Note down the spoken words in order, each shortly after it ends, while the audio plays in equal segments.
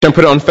and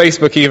put it on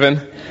Facebook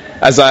even,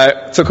 as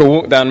I took a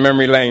walk down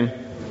memory lane.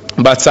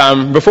 But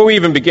before we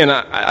even begin,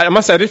 I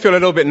must say I did feel a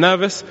little bit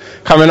nervous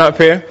coming up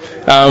here.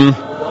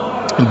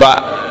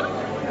 But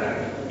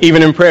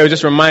even in prayer,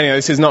 just reminding you,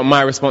 this is not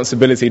my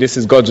responsibility, this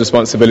is God's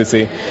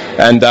responsibility.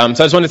 And so I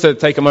just wanted to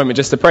take a moment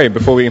just to pray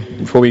before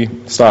we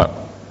start.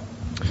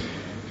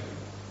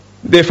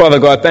 Dear Father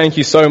God, thank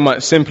you so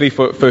much simply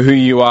for who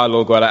you are,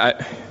 Lord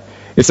God.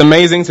 It's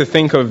amazing to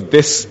think of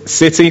this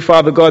city,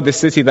 Father God, this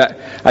city that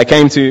I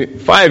came to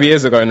 5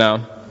 years ago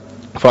now,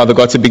 Father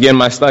God, to begin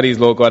my studies,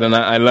 Lord God, and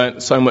I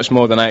learned so much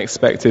more than I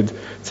expected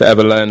to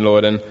ever learn,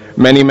 Lord, and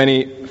many,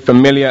 many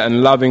familiar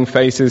and loving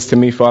faces to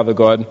me, Father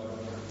God,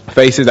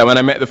 faces that when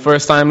I met the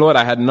first time, Lord,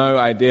 I had no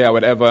idea I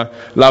would ever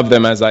love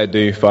them as I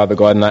do, Father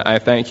God, and I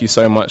thank you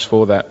so much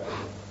for that.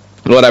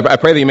 Lord, I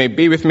pray that you may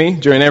be with me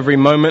during every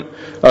moment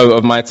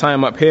of my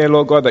time up here,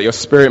 Lord God, that your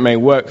Spirit may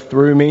work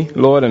through me,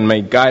 Lord, and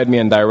may guide me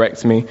and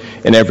direct me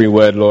in every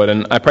word, Lord.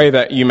 And I pray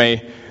that you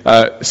may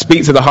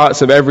speak to the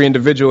hearts of every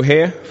individual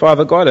here,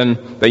 Father God,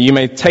 and that you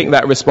may take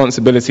that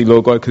responsibility,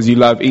 Lord God, because you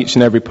love each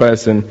and every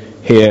person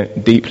here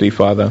deeply,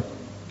 Father.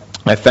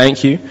 I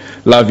thank you,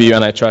 love you,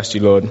 and I trust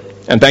you, Lord.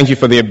 And thank you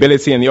for the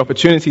ability and the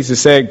opportunity to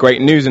say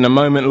great news in a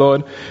moment,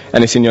 Lord.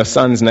 And it's in your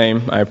Son's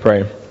name I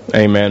pray.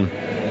 Amen.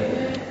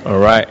 All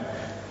right.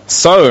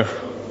 So,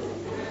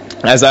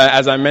 as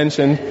I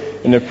mentioned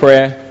in the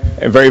prayer,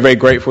 I'm very, very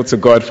grateful to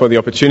God for the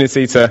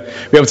opportunity to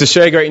be able to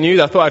share great news.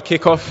 I thought I'd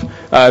kick off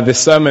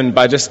this sermon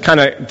by just kind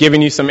of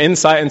giving you some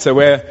insight into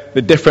where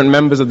the different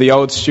members of the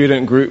old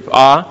student group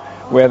are,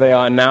 where they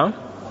are now.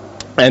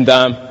 And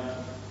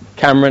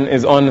Cameron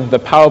is on the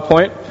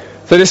PowerPoint.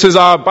 So this was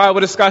our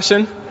Bible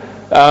discussion.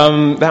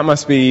 That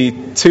must be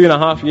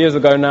 2.5 years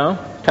ago now,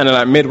 kind of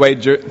like midway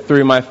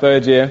through my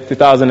third year,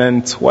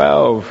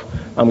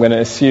 2012, I'm going to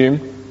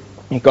assume.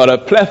 You've got a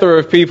plethora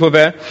of people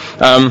there,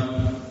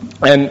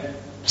 and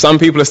some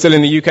people are still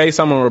in the UK,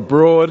 some are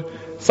abroad,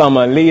 some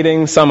are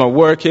leading, some are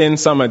working,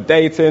 some are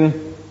dating,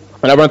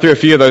 and I'll run through a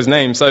few of those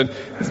names. So,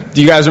 do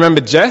you guys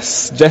remember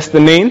Jess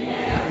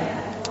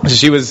Deneen? So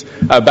she was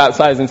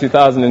baptized in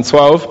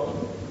 2012.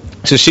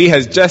 So she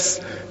has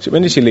just,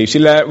 when did she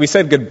leave? We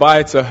said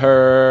goodbye to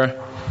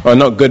her, well,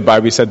 not goodbye,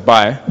 we said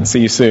bye, and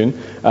see you soon.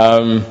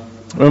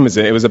 When was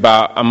it? It was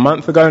about a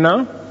month ago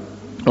now.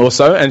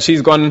 Also, and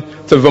she's gone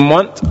to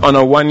Vermont on a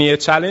 1-year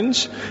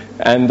challenge,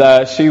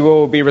 and she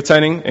will be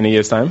returning in a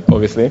year's time,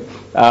 obviously.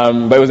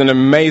 But it was an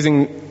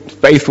amazing,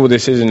 faithful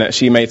decision that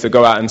she made to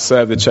go out and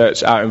serve the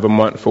church out in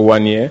Vermont for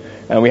 1 year.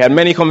 And we had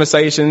many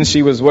conversations.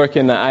 She was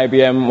working at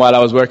IBM while I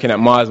was working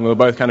at Mars, and we were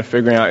both kind of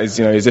figuring out, is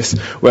this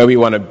where we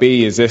want to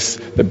be? Is this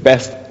the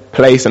best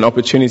place and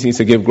opportunity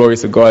to give glory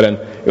to God? And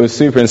it was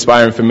super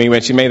inspiring for me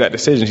when she made that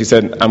decision. She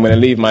said, I'm going to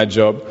leave my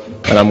job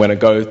and I'm going to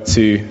go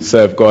to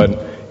serve God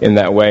in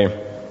that way.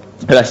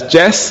 That's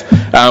Jess.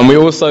 We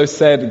also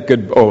said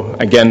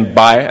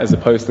bye as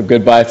opposed to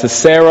goodbye to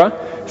Sarah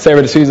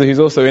D'Souza, who's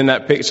also in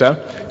that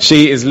picture.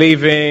 She is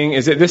leaving,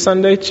 is it this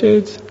Sunday,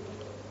 Chids?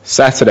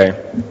 Saturday,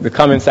 the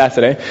coming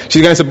Saturday.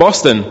 She's going to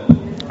Boston.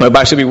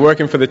 She'll be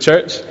working for the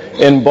church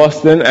in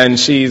Boston, and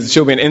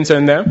she'll be an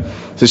intern there.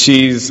 So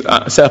she's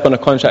set up on a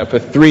contract for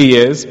 3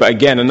 years, but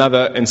again,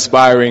 another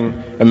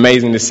inspiring,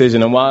 amazing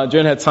decision. And while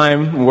during her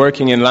time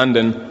working in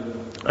London,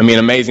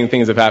 amazing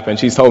things have happened.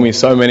 She's told me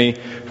so many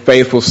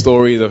faithful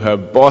stories of her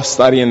boss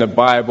studying the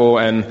Bible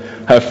and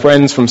her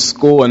friends from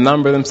school, a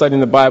number of them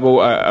studying the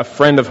Bible. A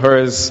friend of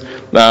hers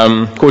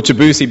called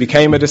Chibusi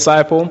became a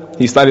disciple.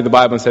 He studied the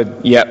Bible and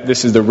said, yep,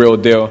 this is the real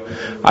deal.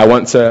 I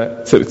want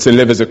to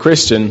live as a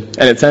Christian.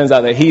 And it turns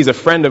out that he's a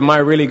friend of my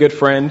really good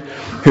friend,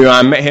 who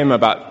I met him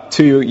about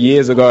 2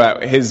 years ago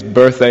at his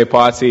birthday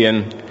party,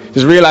 and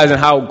just realizing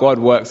how God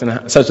works and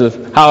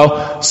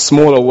how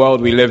small a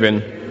world we live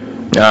in.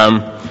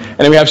 And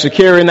then we have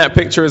Shakira in that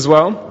picture as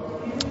well.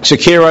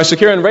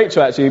 Shakira and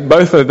Rachel, actually,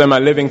 both of them are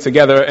living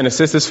together in a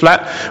sister's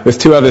flat with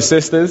 2 other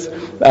sisters.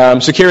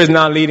 Shakira is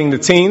now leading the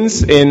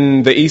teens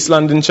in the East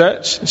London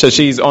church. So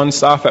she's on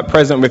staff at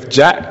present with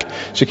Jack.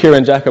 Shakira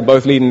and Jack are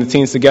both leading the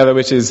teens together,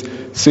 which is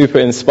super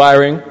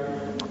inspiring.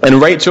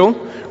 And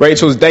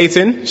Rachel's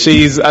dating.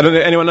 I don't know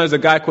if anyone knows a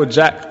guy called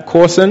Jack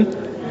Corson.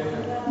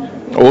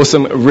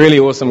 Awesome, really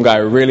awesome guy.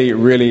 Really,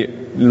 really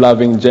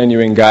loving,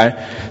 genuine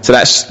guy. So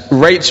that's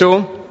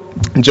Rachel.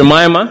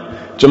 Jemima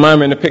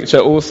in the picture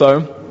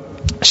also.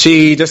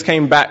 She just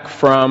came back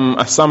from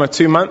a summer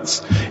 2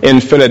 months in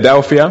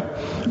Philadelphia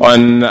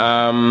on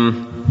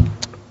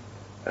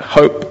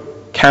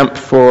Hope Camp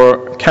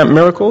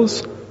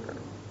Miracles.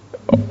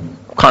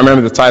 Can't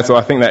remember the title.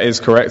 I think that is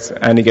correct.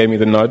 Andy gave me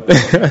the nod.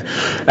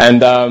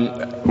 And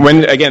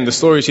the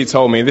story she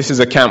told me, this is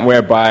a camp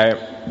whereby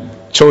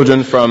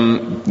children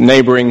from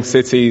neighboring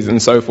cities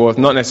and so forth,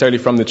 not necessarily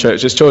from the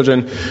church, just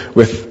children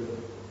with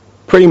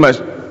pretty much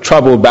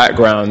troubled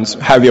backgrounds,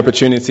 have the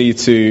opportunity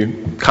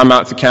to come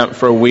out to camp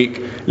for a week,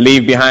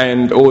 leave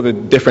behind all the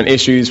different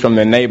issues from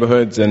their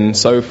neighborhoods and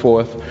so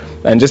forth,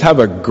 and just have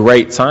a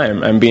great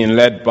time, and being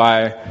led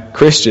by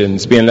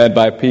Christians, being led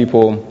by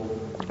people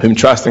whom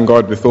trust in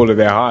God with all of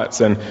their hearts,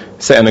 and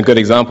setting a good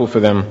example for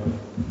them.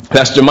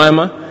 That's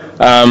Jemima.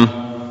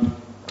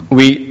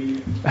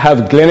 We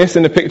have Glynis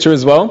in the picture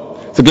as well.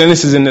 So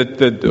Glynis is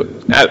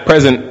at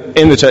present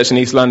in the church in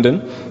East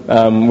London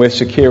with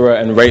Shakira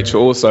and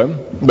Rachel also.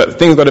 But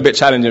things got a bit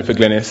challenging for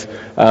Glynis.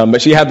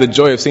 But she had the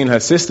joy of seeing her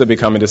sister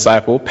become a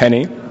disciple,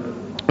 Penny,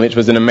 which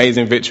was an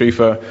amazing victory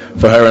for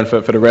her and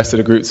for the rest of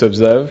the group to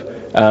observe.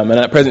 And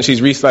at present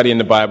she's restudying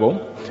the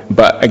Bible,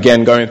 but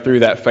again going through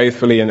that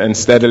faithfully and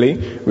steadily,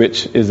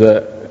 which is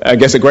I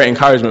guess a great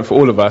encouragement for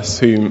all of us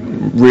who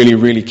really,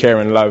 really care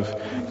and love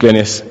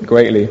Glynis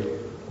greatly.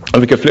 And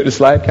we could flip the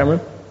slide,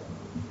 Cameron.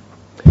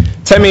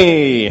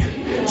 Temi!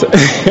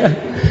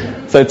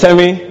 So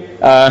Temi,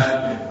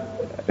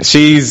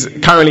 she's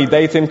currently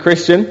dating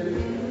Christian,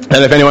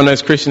 and if anyone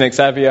knows Christian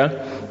Xavier,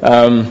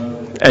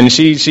 and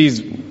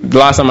she's the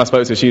last time I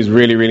spoke to her, she was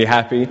really, really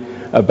happy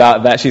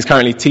about that. She's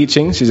currently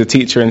teaching. She's a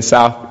teacher in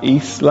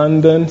Southeast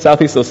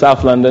or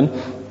South London.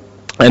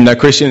 And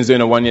Christian's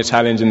doing a 1-year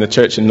challenge in the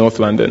church in North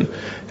London.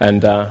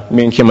 And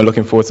me and Kim are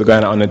looking forward to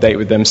going out on a date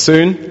with them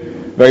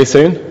soon. Very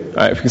soon. All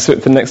right, if we can switch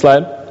to the next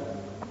slide.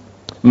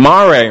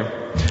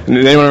 Mare.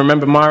 Anyone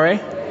remember Mare?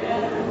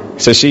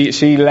 So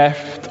she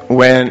left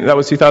when, that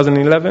was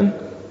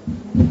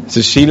 2011?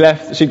 So she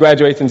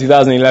graduated in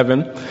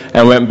 2011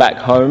 and went back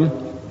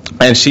home.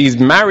 And she's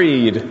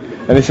married.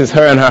 And this is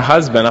her and her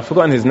husband. I've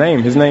forgotten his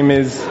name. His name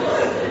is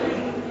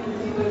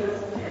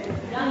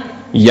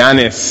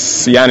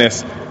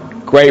Yanis.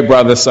 Great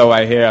brother, so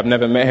I hear. I've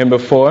never met him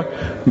before.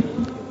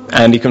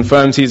 And he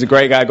confirms he's a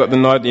great guy. Got the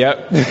nod,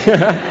 yep.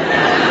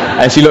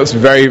 And she looks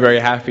very, very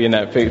happy in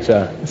that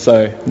picture.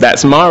 So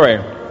that's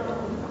Mare.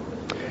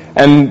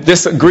 And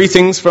just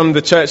greetings from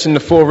the church in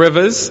the Four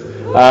Rivers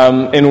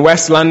in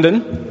West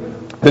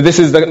London. So this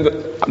is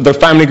the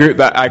family group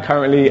that I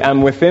currently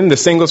am within, the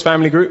singles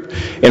family group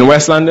in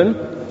West London.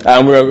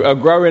 We're a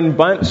growing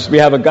bunch. We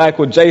have a guy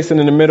called Jason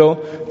in the middle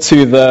to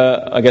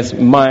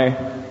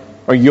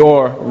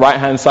your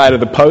right-hand side of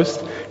the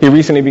post. He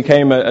recently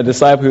became a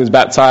disciple who was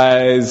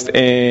baptized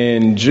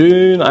in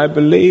June, I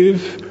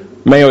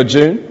believe, May or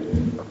June.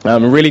 A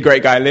really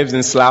great guy, lives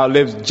in Slough,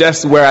 lives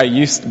just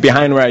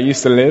behind where I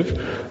used to live.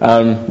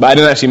 But I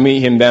didn't actually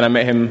meet him then, I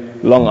met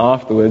him long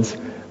afterwards.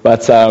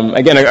 But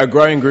again, a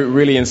growing group,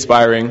 really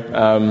inspiring.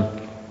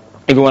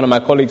 Even one of my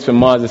colleagues from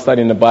Mars is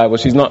studying the Bible.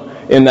 She's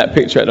not in that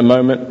picture at the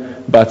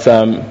moment, but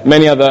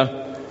many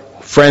other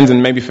friends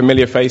and maybe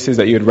familiar faces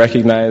that you would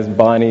recognize: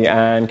 Barney,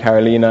 Anne,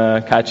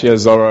 Carolina, Katia,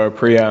 Zorro,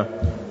 Priya,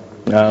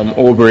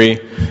 Aubrey,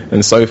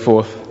 and so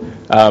forth.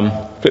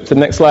 Flip to the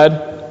next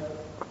slide.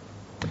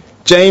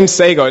 James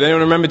Sago. Does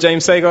anyone remember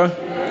James Sago?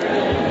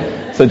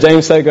 So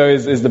James Sago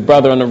is the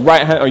brother on the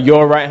right hand, or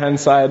your right hand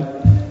side.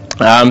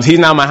 He's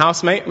now my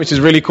housemate, which is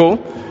really cool,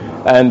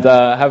 and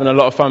having a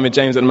lot of fun with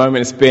James at the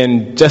moment. It's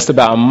been just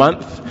about a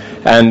month,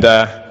 and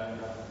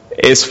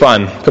it's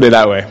fun, put it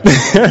that way.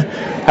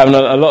 Having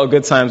a lot of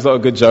good times, a lot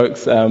of good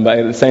jokes, but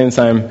at the same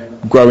time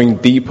growing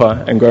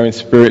deeper and growing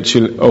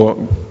spiritually, or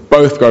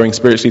both growing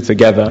spiritually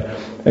together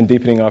and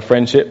deepening our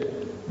friendship.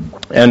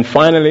 And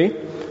finally,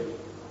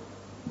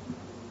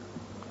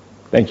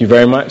 thank you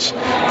very much,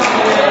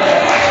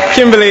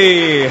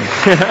 Kimberly.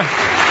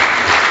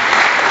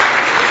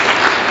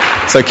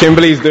 So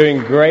Kimberly's doing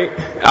great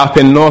up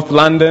in North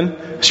London.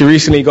 She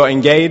recently got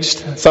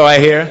engaged, so I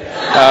hear.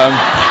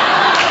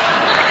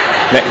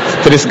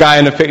 Next to this guy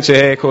in the picture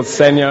here called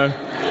Senyo.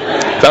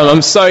 So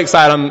I'm so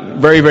excited.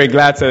 I'm very, very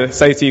glad to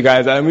say to you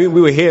guys, we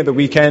were here the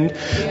weekend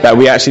that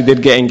we actually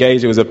did get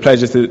engaged. It was a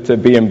pleasure to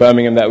be in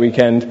Birmingham that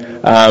weekend.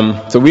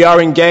 So we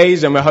are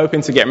engaged, and we're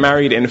hoping to get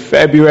married in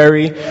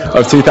February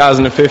of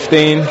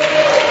 2015.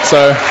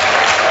 So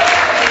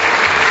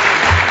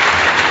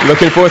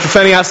looking forward to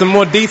sending out some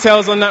more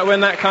details on that when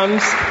that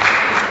comes,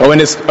 or when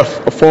it's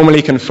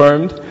formally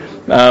confirmed.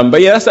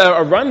 But yeah, that's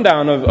a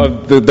rundown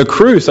of the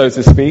crew, so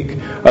to speak,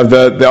 of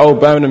the old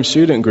Birmingham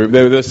student group.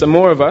 There's some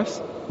more of us,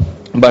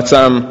 but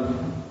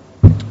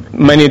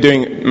many are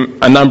doing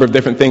a number of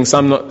different things.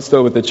 Some not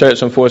still with the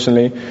church,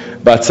 unfortunately.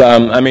 But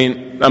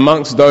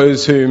amongst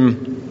those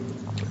who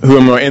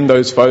are in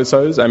those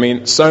photos,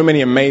 so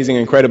many amazing,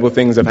 incredible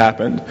things have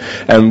happened.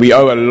 And we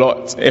owe a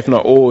lot, if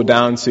not all,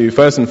 down to,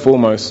 first and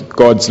foremost,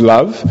 God's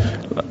love,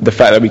 the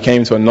fact that we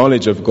came to a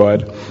knowledge of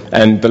God,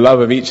 and the love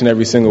of each and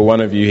every single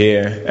one of you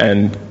here,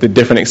 and the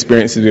different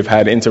experiences we've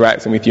had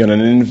interacting with you on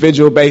an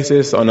individual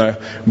basis, on a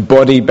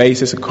body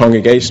basis, a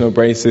congregational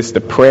basis,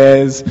 the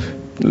prayers,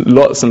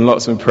 lots and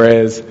lots of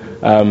prayers,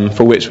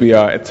 for which we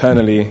are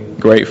eternally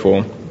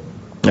grateful.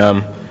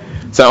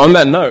 So on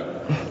that note,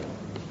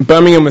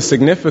 Birmingham was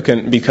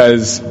significant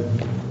because,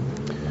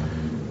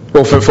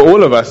 well, for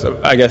all of us,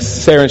 I guess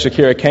Sarah and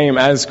Shakira came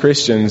as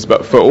Christians,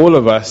 but for all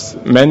of us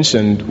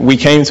mentioned, we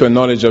came to a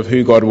knowledge of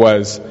who God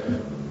was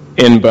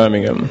in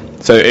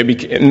Birmingham. So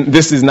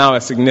this is now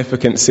a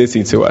significant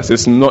city to us.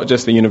 It's not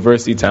just a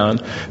university town.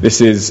 This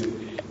is,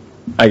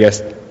 I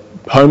guess,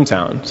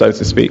 hometown, so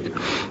to speak.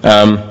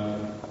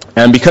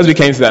 And because we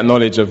came to that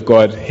knowledge of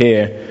God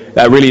here,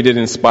 that really did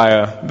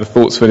inspire the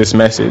thoughts for this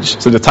message.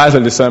 So the title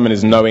of the sermon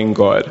is Knowing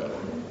God.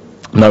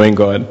 Knowing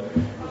God.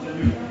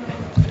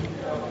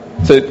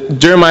 So So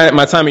during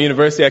my time at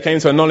university, I came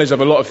to a knowledge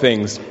of a lot of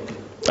things.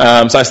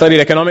 So I studied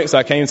economics.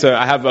 I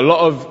have a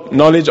lot of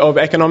knowledge of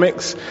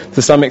economics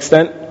to some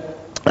extent.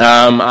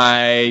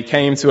 I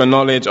came to a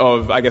knowledge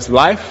of,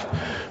 life,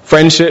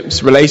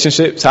 friendships,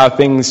 relationships, how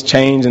things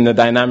change and the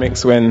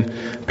dynamics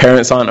when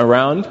parents aren't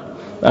around.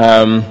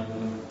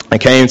 I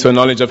came to a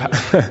knowledge of,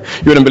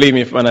 you wouldn't believe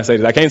me when I say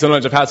this, I came to a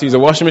knowledge of how to use a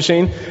washing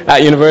machine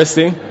at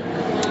university,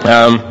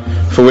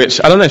 for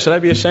which, I don't know, should I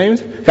be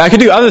ashamed? I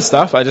could do other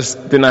stuff, I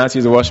just didn't know how to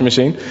use a washing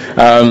machine.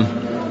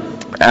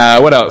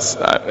 What else?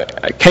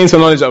 I came to a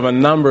knowledge of a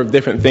number of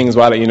different things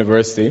while at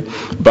university,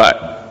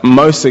 but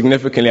most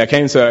significantly, I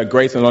came to a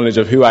greater knowledge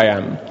of who I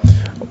am,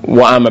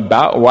 what I'm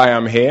about, why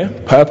I'm here,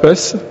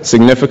 purpose,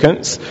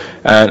 significance,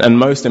 and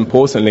most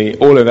importantly,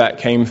 all of that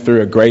came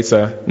through a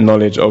greater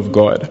knowledge of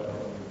God.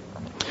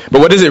 But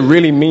what does it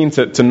really mean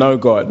to know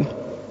God?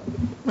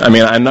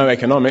 I know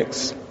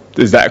economics.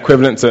 Is that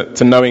equivalent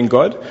to knowing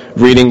God?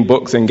 Reading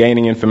books and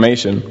gaining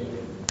information.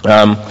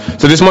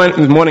 So this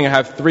morning I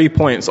have 3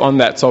 points on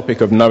that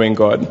topic of knowing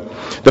God.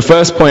 The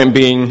first point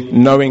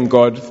being knowing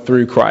God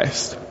through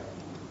Christ.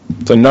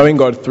 So knowing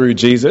God through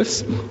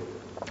Jesus. And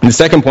the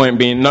second point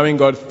being knowing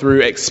God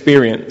through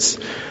experience.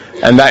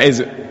 And that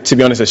is, to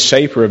be honest, a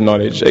shaper of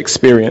knowledge,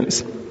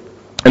 experience.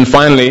 And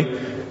finally,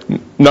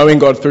 knowing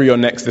God through your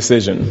next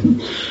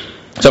decision.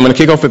 So I'm going to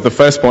kick off with the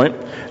first point,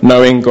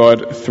 knowing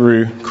God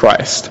through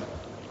Christ.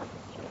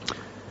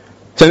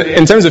 So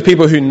in terms of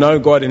people who know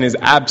God in his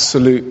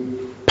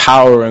absolute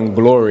power and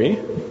glory,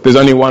 there's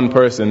only one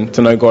person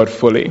to know God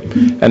fully,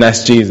 and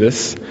that's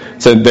Jesus.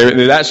 So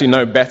there's actually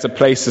no better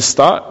place to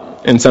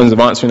start in terms of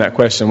answering that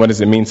question, what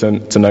does it mean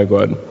to know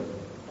God?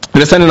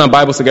 Let's turn in our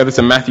Bibles together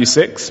to Matthew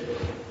 6.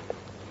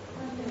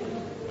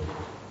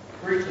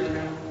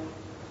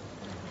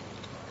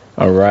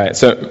 Alright,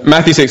 so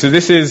Matthew 6, so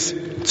this is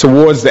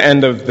towards the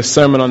end of the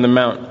Sermon on the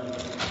Mount.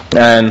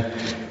 And,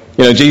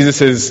 Jesus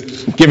has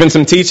given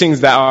some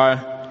teachings that are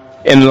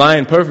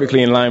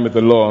perfectly in line with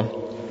the law,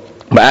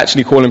 but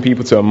actually calling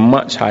people to a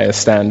much higher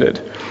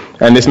standard.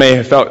 And this may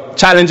have felt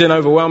challenging,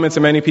 overwhelming to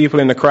many people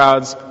in the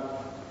crowds,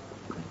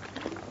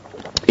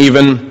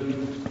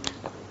 even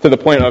to the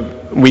point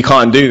of, we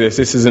can't do this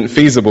isn't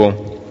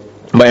feasible.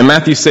 But in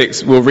Matthew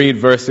 6, we'll read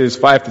verses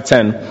 5 to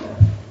 10.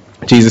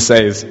 Jesus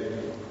says,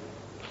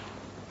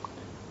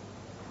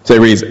 so it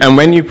reads, "And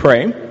when you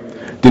pray,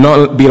 do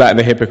not be like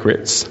the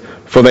hypocrites,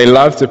 for they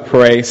love to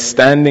pray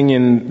standing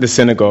in the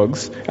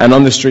synagogues and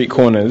on the street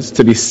corners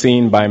to be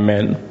seen by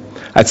men.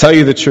 I tell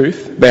you the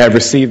truth, they have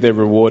received their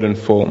reward in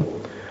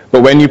full.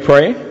 But when you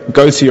pray,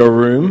 go to your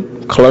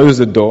room, close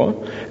the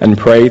door, and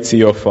pray to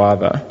your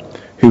Father,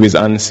 who is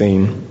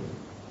unseen.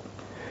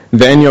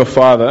 Then your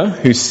Father,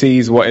 who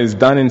sees what is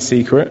done in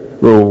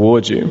secret, will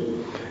reward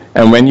you.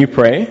 And when you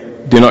pray,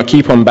 do not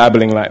keep on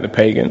babbling like the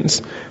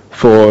pagans,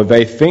 for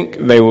they think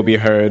they will be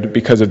heard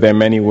because of their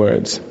many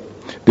words.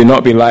 Do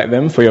not be like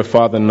them, for your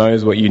Father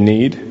knows what you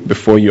need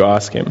before you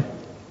ask him."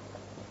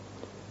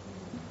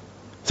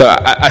 So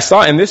I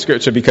start in this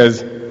scripture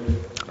because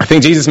I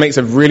think Jesus makes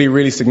a really,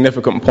 really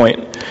significant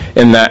point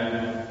in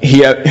that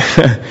he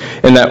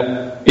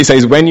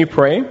says, when you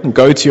pray,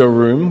 go to your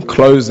room,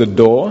 close the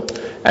door,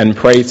 and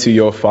pray to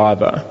your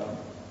Father.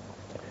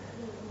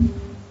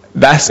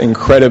 That's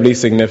incredibly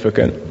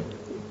significant.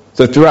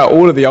 So throughout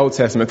all of the Old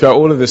Testament, throughout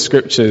all of the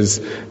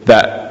scriptures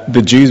that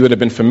the Jews would have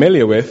been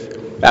familiar with,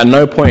 at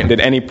no point did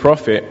any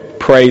prophet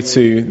pray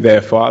to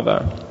their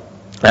Father.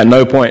 At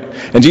no point.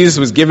 And Jesus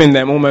was giving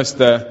them almost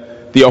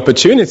the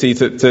opportunity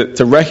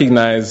to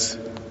recognize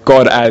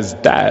God as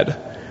Dad.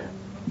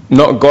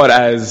 Not God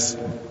as,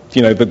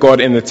 the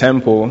God in the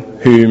temple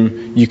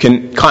whom you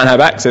can't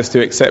have access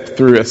to except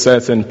through a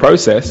certain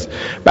process,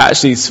 but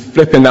actually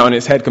flipping that on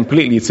its head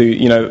completely to,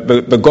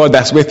 the God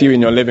that's with you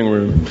in your living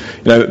room,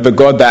 the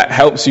God that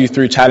helps you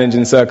through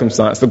challenging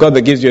circumstance, the God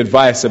that gives you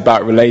advice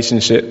about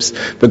relationships,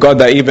 the God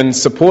that even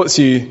supports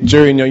you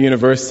during your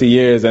university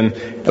years and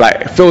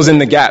fills in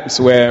the gaps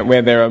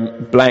where there are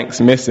blanks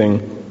missing.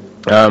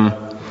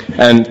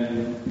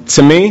 And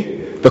to me,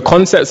 the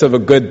concept of a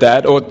good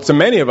dad, or to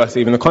many of us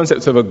even, the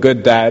concept of a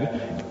good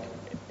dad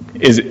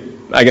is,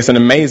 an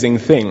amazing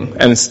thing.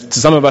 And to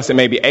some of us it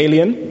may be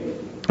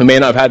alien. We may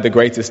not have had the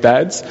greatest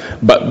dads,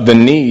 but the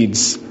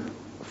needs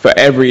for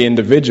every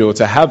individual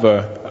to have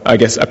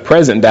a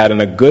present dad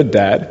and a good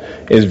dad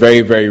is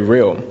very, very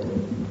real.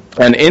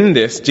 And in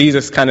this,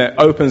 Jesus kind of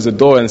opens the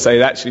door and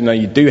says, actually, no,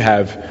 you do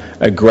have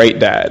a great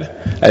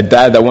dad. A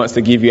dad that wants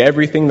to give you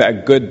everything that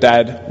a good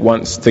dad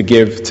wants to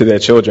give to their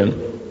children.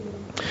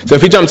 So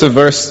if we jump to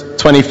verse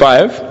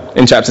 25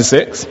 in chapter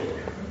 6.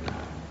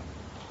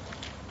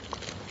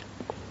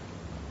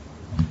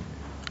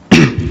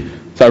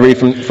 So I read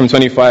from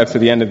 25 to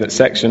the end of that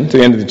section, to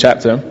the end of the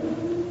chapter.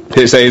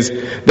 It says,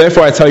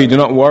 "Therefore I tell you, do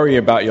not worry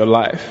about your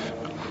life,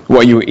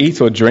 what you will eat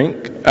or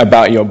drink,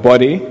 about your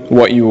body,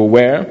 what you will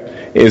wear.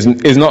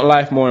 Is not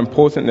life more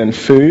important than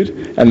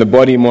food, and the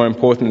body more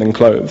important than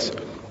clothes?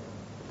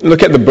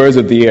 Look at the birds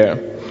of the air.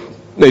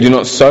 They do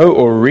not sow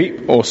or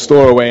reap or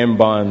store away in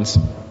barns,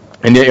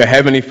 and yet your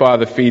heavenly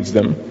Father feeds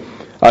them.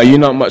 Are you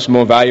not much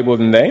more valuable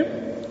than they?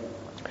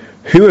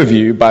 Who of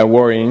you, by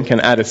worrying,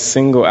 can add a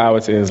single hour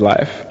to his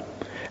life?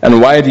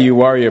 And why do you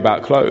worry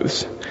about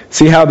clothes?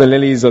 See how the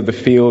lilies of the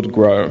field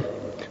grow.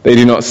 They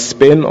do not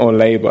spin or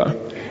labor.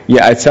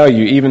 Yet I tell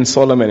you, even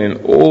Solomon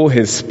in all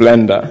his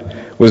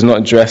splendor was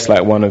not dressed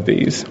like one of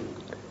these.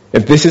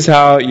 If this is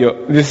how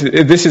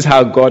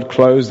God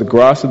clothes the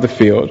grass of the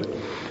field,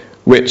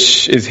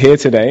 which is here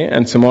today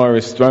and tomorrow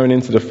is thrown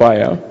into the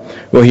fire,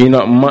 will he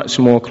not much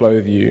more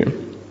clothe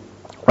you,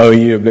 O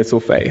you of little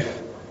faith?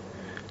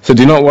 So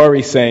do not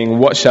worry, saying,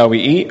 what shall we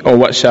eat, or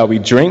what shall we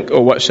drink,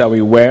 or what shall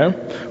we wear?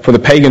 For the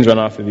pagans run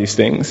after these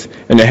things,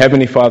 and your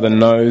heavenly Father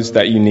knows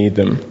that you need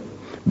them.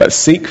 But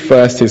seek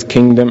first his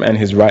kingdom and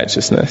his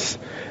righteousness,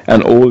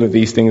 and all of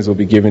these things will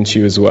be given to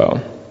you as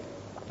well.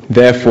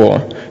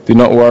 Therefore, do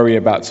not worry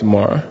about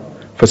tomorrow,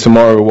 for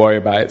tomorrow will worry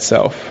about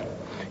itself.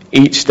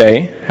 Each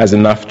day has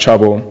enough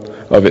trouble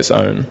of its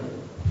own.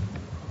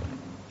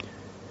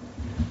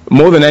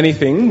 More than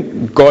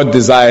anything, God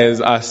desires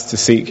us to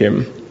seek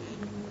him.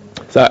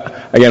 So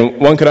again,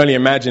 one could only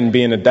imagine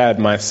being a dad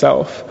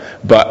myself,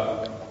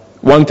 but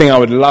one thing I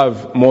would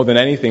love more than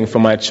anything for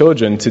my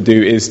children to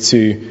do is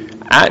to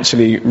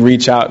actually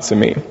reach out to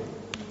me,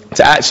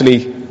 to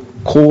actually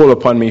call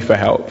upon me for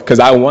help, because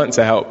I want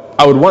to help.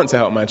 I would want to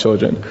help my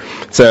children,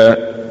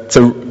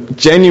 to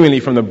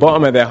genuinely from the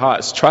bottom of their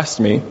hearts trust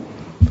me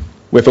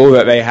with all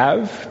that they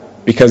have,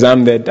 because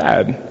I'm their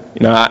dad.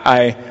 You know,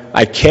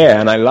 I care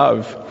and I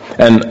love.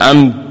 And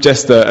I'm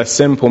just a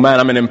simple man.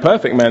 I'm an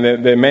imperfect man.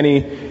 There are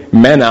many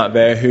men out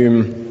there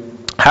who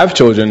have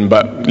children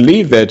but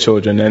leave their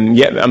children, and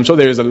yet I'm sure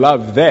there is a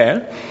love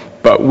there,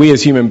 but we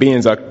as human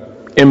beings are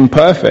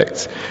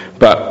imperfect.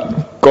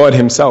 But God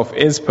himself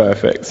is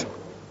perfect.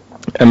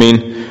 I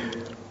mean,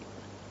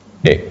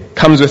 it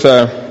comes with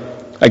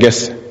I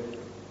guess,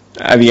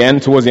 at the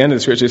end, towards the end of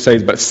the scripture, it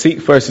says, but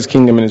seek first his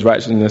kingdom and his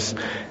righteousness,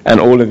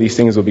 and all of these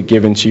things will be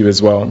given to you as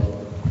well.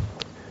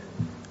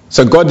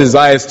 So God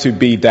desires to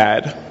be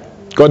dad.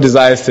 God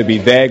desires to be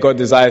there. God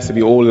desires to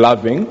be all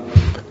loving.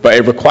 But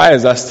it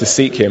requires us to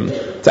seek him,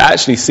 to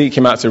actually seek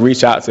him out, to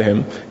reach out to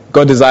him.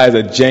 God desires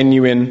a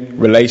genuine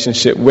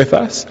relationship with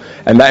us.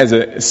 And that is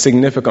a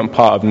significant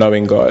part of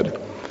knowing God.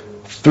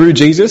 Through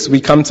Jesus,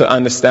 we come to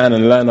understand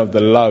and learn of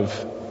the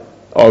love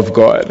of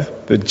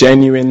God. The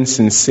genuine,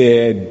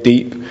 sincere,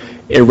 deep,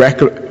 you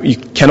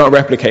cannot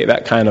replicate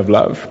that kind of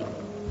love.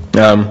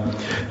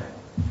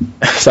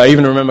 So I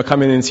even remember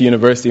coming into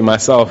university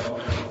myself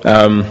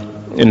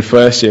in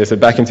first year, so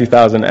back in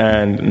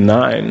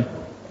 2009,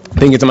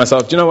 thinking to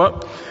myself, do you know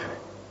what?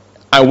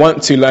 I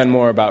want to learn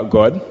more about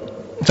God.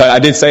 So I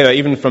did say that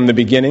even from the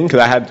beginning, because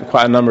I had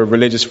quite a number of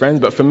religious friends,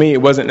 but for me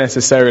it wasn't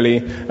necessarily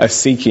a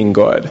seeking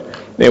God.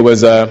 It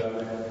was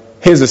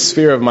here's a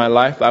sphere of my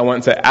life that I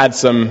want to add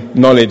some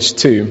knowledge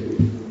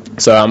to.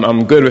 So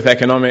I'm good with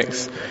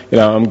economics,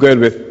 I'm good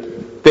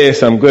with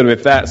this, I'm good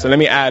with that. So let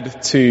me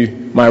add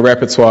to my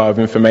repertoire of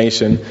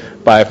information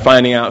by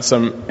finding out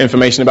some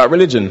information about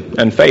religion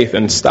and faith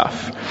and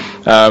stuff.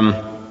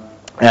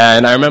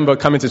 And I remember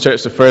coming to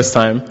church the first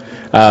time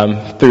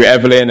through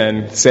Evelyn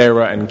and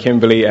Sarah and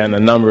Kimberly and a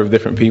number of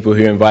different people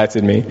who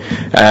invited me.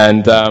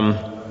 And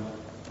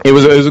it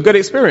was a good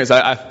experience.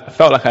 I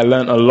felt like I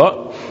learned a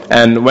lot.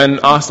 And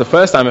when asked the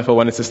first time if I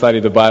wanted to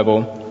study the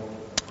Bible,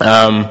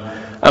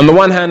 on the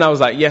one hand I was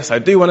like, yes, I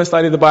do want to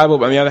study the Bible.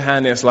 But on the other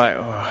hand, it's like,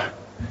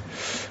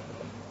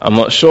 I'm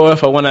not sure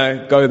if I want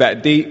to go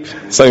that deep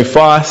so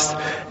fast.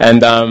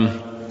 And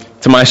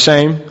to my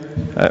shame,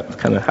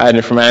 kind of hiding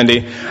it from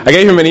Andy, I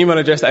gave him an email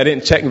address that I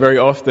didn't check very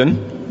often.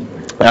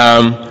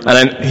 And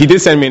then he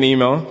did send me an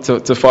email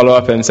to follow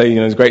up and say,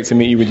 it's great to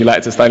meet you. Would you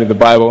like to study the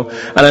Bible?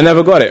 And I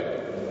never got it.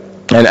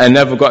 And I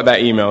never got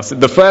that email. So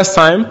the first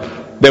time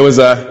there was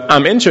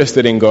I'm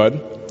interested in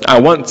God. I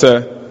want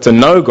to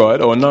know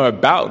God or know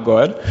about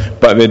God,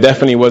 but there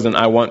definitely wasn't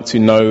I want to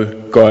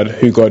know God,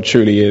 who God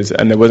truly is,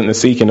 and there wasn't the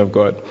seeking of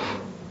God.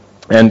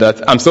 And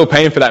I'm still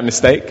paying for that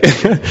mistake.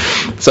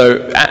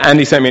 So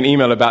Andy sent me an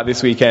email about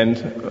this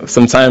weekend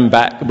some time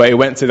back, but it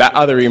went to that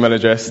other email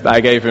address that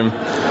I gave him,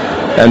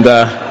 and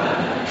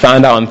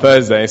found out on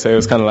Thursday. So it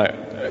was kind of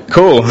like,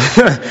 cool.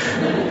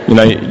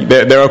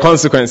 There are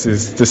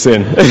consequences to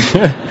sin.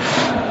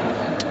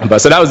 But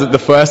so that was the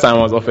first time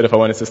I was offered if I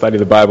wanted to study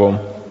the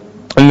Bible.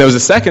 And there was a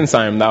second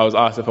time that I was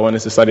asked if I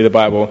wanted to study the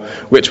Bible,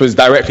 which was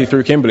directly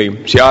through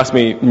Kimberly. She asked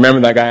me,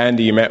 remember that guy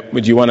Andy you met,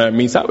 would you want to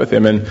meet up with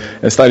him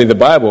and study the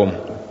Bible?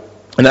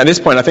 And at this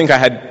point, I think I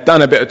had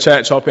done a bit of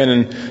church hopping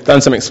and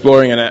done some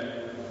exploring. And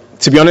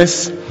to be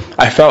honest,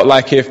 I felt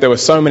like if there were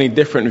so many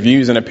different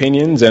views and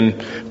opinions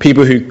and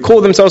people who call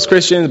themselves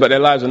Christians, but their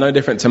lives are no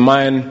different to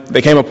mine,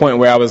 there came a point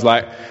where I was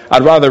like,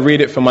 I'd rather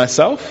read it for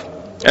myself,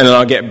 and then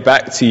I'll get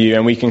back to you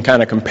and we can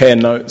kind of compare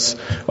notes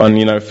on,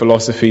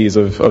 philosophies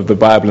of the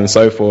Bible and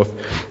so forth.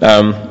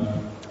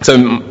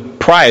 So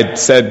pride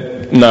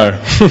said, no,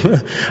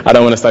 I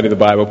don't want to study the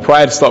Bible.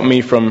 Pride stopped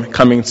me from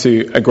coming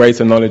to a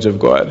greater knowledge of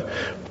God.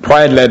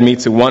 Pride led me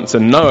to want to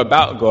know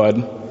about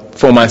God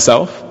for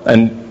myself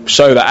and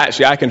show that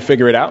actually I can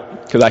figure it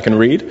out because I can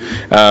read.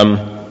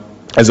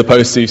 as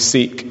opposed to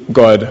seek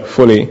God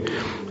fully.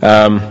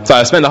 So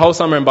I spent the whole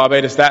summer in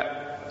Barbados.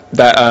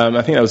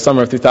 I think that was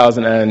summer of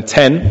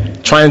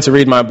 2010, trying to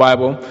read my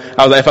Bible.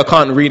 I was like, if I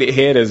can't read it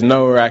here, there's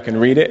nowhere I can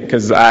read it,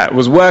 because I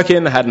was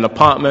working, I had an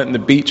apartment, the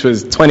beach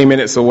was 20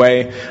 minutes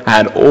away, I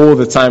had all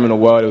the time in the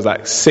world. It was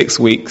like 6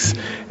 weeks,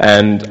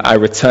 and I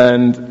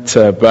returned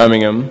to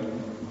Birmingham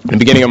in the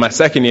beginning of my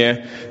second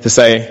year to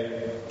say,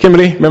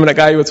 Kimberly, remember that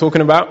guy you were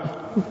talking about?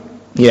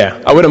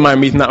 Yeah, I wouldn't mind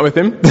meeting up with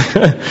him.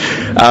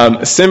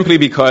 Simply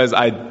because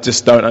I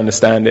just don't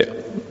understand it.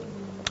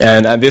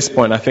 And at this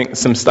point, I think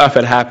some stuff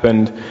had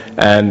happened,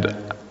 and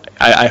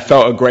I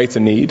felt a greater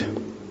need.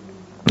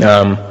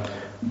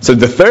 So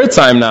the third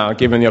time now,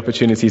 given the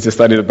opportunity to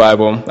study the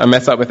Bible, I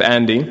met up with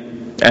Andy,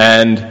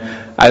 and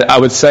I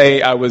would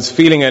say I was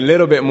feeling a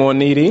little bit more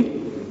needy,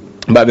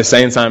 but at the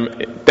same time,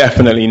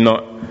 definitely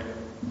not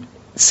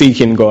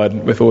seeking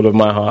God with all of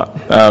my heart.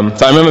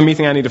 So I remember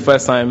meeting Andy the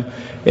first time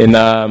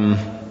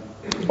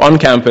on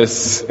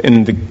campus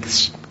in the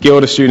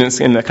Guild of Students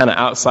in the kind of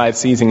outside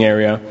seating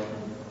area.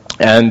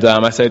 And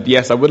I said,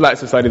 yes, I would like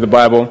to study the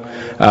Bible,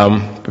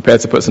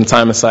 prepared to put some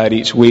time aside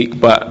each week,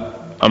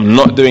 but I'm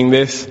not doing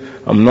this,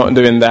 I'm not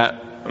doing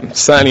that, I'm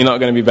certainly not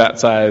going to be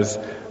baptized,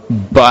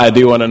 but I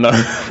do want to know.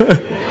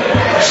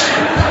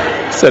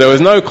 So there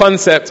was no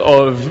concept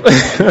of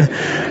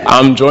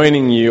I'm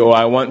joining you, or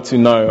I want to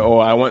know,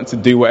 or I want to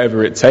do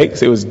whatever it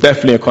takes. It was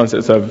definitely a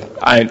concept of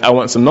I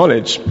want some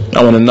knowledge,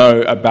 I want to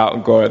know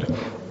about God.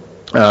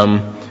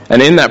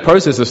 And in that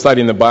process of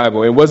studying the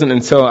Bible, it wasn't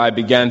until I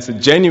began to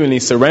genuinely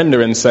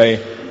surrender and say,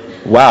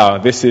 wow,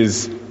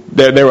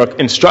 there are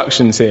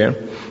instructions here,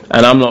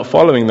 and I'm not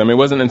following them. It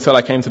wasn't until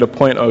I came to the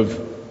point of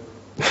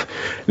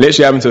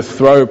literally having to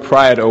throw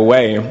pride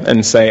away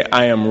and say,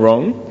 I am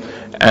wrong,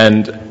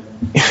 and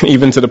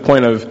even to the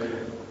point of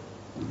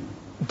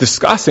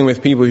discussing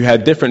with people who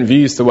had different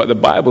views to what the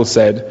Bible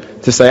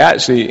said, to say,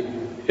 actually,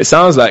 it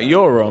sounds like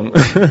you're wrong.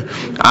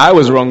 I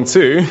was wrong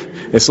too.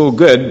 It's all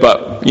good,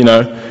 but,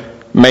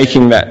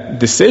 making that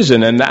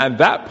decision. And at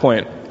that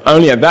point,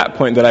 only at that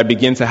point, did I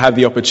begin to have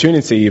the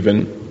opportunity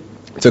even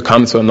to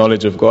come to a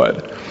knowledge of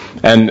God.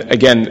 And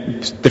again,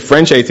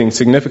 differentiating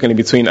significantly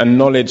between a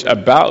knowledge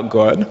about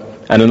God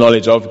and a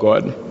knowledge of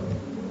God.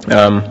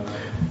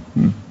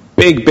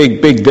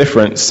 Big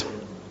difference.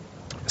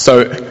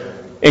 So,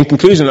 in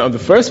conclusion of the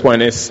first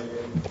point is,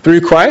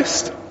 through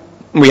Christ,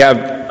 we have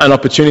an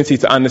opportunity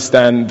to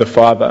understand the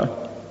Father.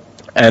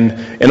 And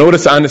in order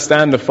to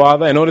understand the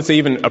Father, in order to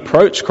even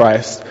approach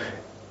Christ,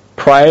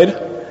 pride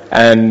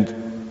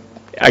and,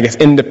 I guess,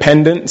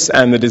 independence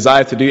and the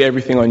desire to do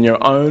everything on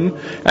your own,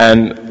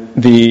 and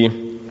the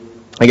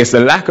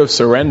lack of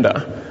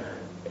surrender,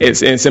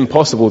 it's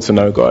impossible to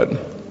know God.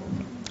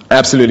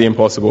 Absolutely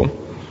impossible.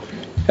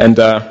 And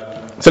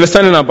so let's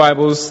turn in our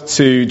Bibles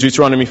to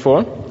Deuteronomy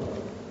 4.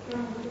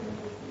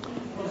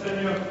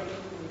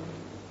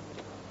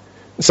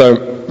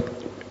 So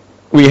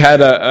we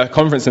had a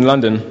conference in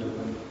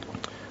London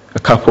a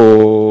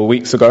couple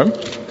weeks ago,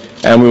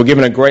 and we were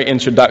given a great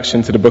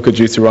introduction to the book of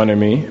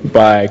Deuteronomy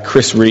by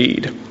Chris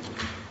Reed.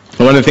 And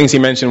one of the things he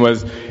mentioned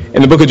was,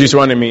 in the book of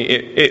Deuteronomy,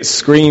 it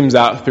screams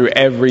out through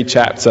every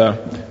chapter,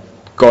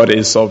 God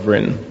is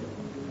sovereign.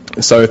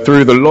 So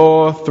through the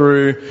law,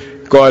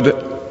 through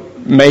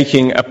God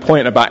making a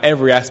point about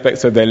every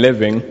aspect of their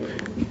living,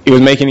 he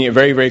was making it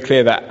very, very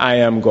clear that I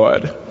am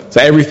God.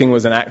 So everything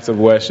was an act of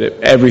worship.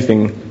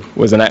 Everything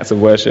was an act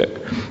of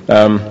worship.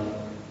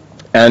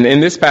 And in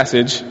this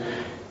passage,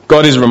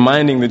 God is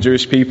reminding the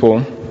Jewish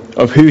people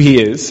of who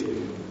He is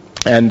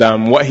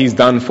and what He's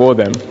done for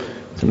them. So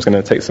I'm just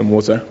going to take some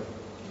water.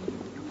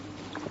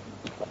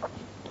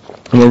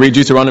 And we'll read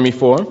Deuteronomy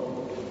 4,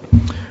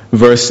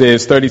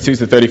 verses 32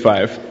 to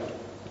 35.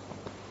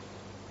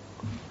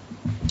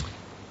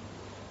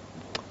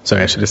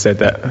 Sorry, I should have said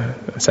that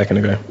a second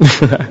ago.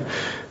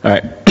 All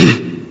right.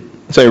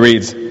 So it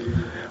reads,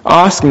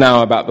 "Ask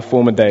now about the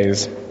former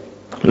days,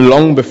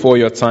 long before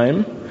your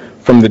time,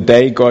 from the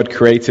day God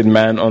created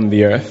man on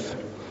the earth.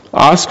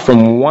 Ask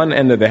from one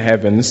end of the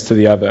heavens to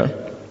the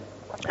other.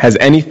 Has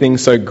anything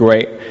so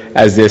great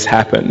as this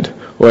happened,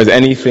 or has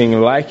anything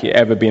like it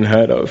ever been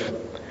heard of?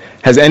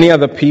 Has any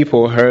other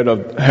people heard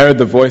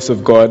the voice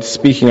of God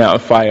speaking out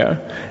of fire,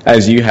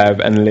 as you have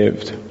and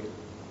lived?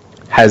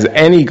 Has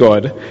any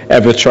God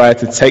ever tried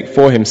to take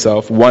for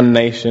himself one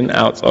nation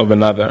out of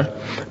another,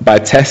 by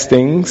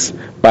testings,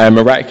 by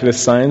miraculous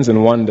signs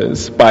and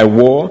wonders, by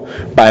war,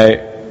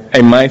 by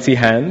a mighty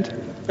hand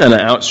and an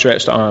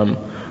outstretched arm,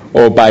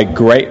 or by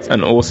great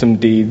and awesome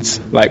deeds,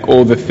 like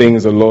all the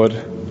things the Lord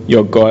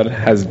your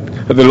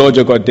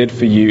God did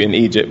for you in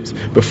Egypt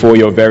before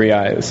your very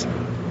eyes?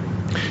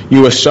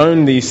 You were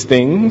shown these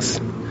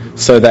things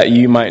so that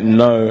you might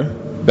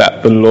know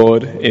that the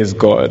Lord is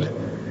God.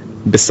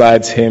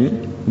 Besides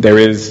Him, there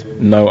is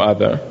no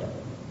other."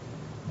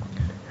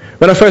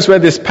 When I first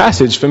read this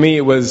passage, for me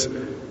it was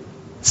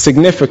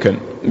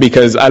significant,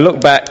 because I look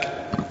back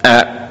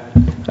at,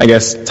 I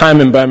guess,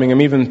 time in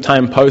Birmingham, even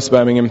time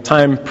post-Birmingham,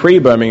 time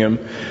pre-Birmingham,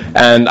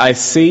 and I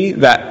see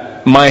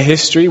that my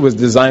history was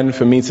designed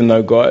for me to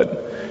know God,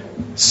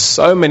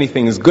 So many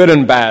things, good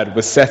and bad,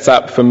 were set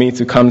up for me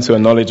to come to a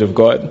knowledge of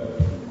God.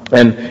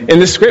 And in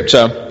the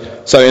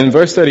scripture, so in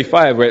verse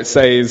 35 where it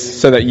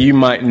says, so that you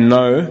might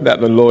know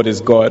that the Lord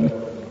is God,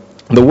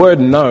 the word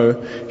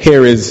know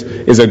here is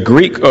a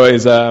Greek or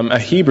is a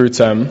Hebrew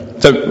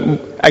term. So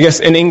I guess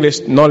in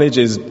English, knowledge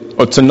is,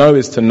 or to know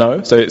is to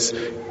know. So it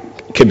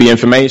could be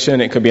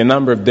information, it could be a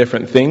number of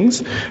different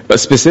things. But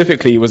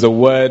specifically, it was a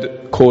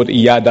word called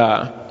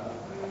yada.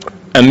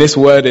 And this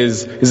word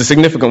is a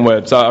significant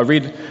word. So I'll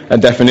read a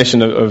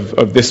definition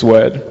of this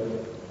word.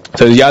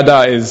 So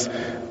yada is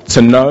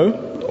to know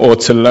or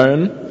to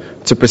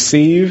learn, to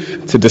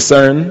perceive, to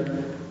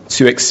discern,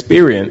 to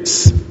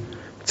experience,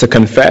 to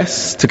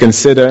confess, to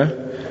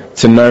consider,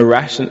 to know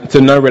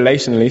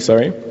relationally,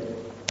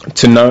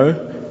 to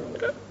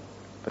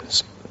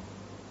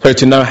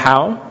know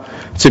how,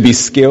 to be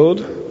skilled,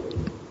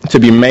 to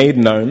be made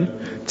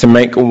known, to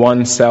make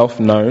oneself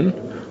known,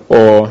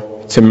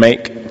 or to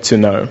make to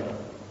know.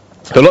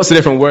 There are lots of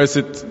different words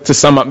to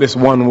sum up this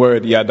one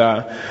word,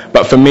 yada.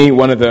 But for me,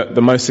 one of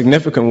the most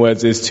significant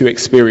words is to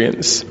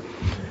experience.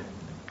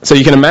 So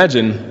you can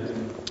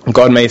imagine,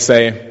 God may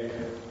say,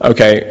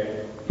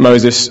 okay,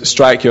 Moses,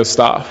 strike your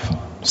staff,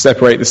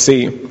 separate the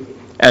sea,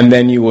 and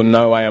then you will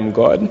know I am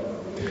God.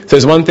 So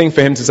it's one thing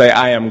for him to say,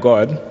 I am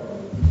God,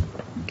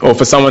 or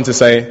for someone to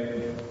say,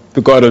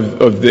 the God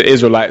of the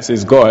Israelites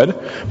is God,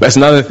 but it's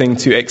another thing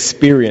to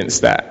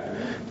experience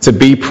that, to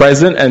be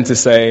present and to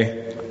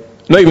say,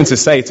 not even to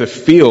say, to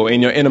feel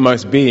in your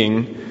innermost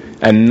being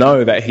and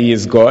know that he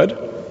is God.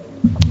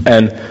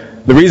 And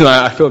the reason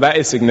I feel that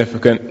is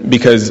significant,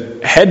 because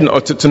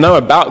to know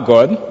about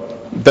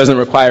God doesn't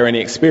require any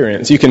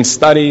experience. You can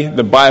study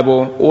the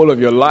Bible all of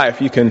your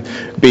life. You can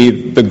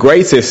be the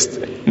greatest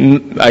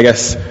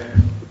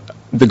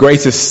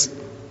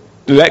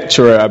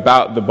lecturer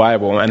about the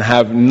Bible and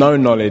have no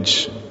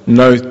knowledge,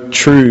 no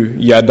true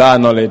yada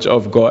knowledge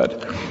of God.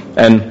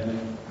 And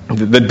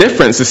the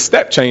difference, the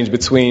step change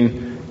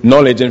between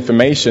knowledge,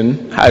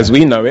 information, as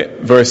we know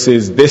it,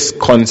 versus this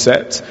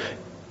concept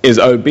is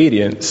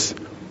obedience,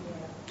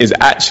 is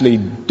actually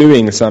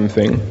doing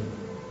something.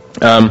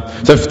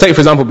 So take,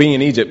 for example, being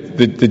in Egypt,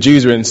 the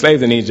Jews were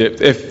enslaved in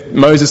Egypt. If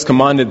Moses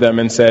commanded them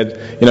and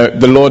said,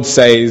 the Lord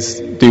says,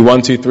 do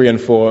 1, 2, 3,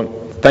 and 4.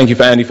 Thank you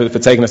for Andy for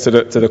taking us to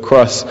the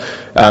cross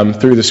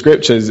through the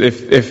scriptures.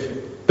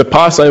 If the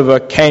Passover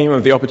came, or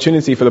the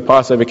opportunity for the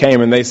Passover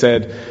came, and they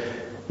said,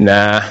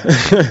 nah,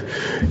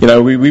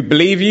 we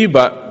believe you,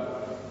 but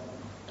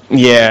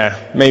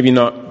yeah, maybe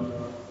not.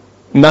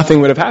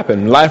 Nothing would have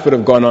happened. Life would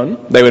have gone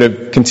on. They would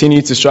have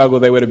continued to struggle.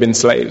 They would have been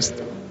slaves.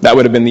 That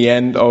would have been the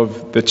end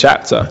of the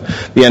chapter,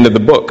 the end of the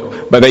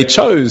book. But they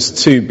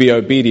chose to be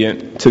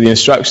obedient to the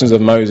instructions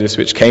of Moses,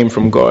 which came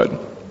from God.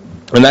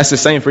 And that's the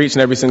same for each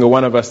and every single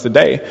one of us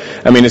today.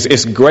 I mean,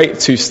 it's great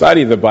to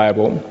study the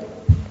Bible,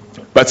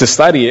 but to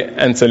study it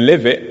and to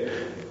live it,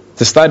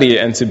 to study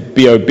it and to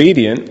be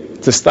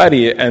obedient, to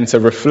study it and to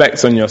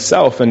reflect on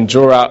yourself and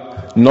draw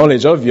out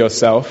knowledge of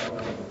yourself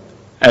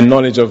and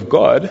knowledge of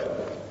God,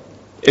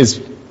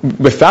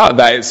 without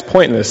that it's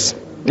pointless.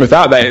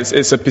 Without that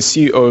it's a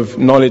pursuit of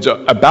knowledge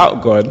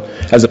about God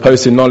as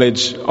opposed to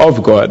knowledge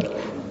of God.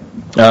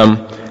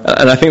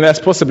 And I think that's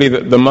possibly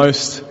the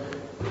most,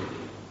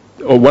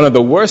 or one of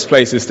the worst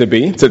places to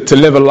be, to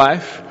live a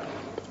life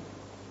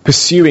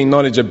pursuing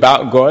knowledge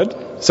about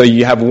God. So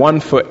you have one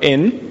foot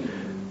in,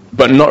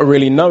 but not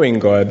really knowing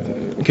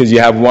God, because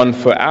you have one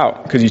foot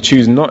out, because you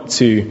choose not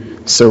to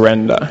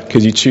surrender,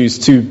 because you choose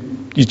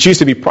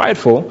to be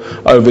prideful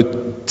over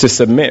to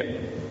submit.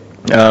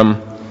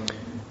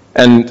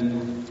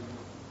 And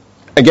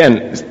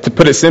again, to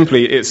put it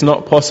simply, it's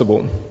not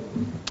possible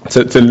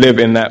to live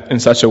in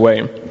such a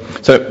way.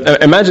 So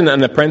imagine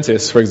an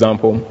apprentice, for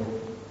example.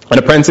 An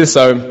apprentice,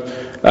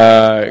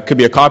 so could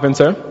be a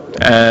carpenter,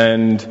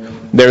 and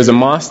there is a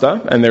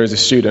master and there is a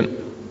student.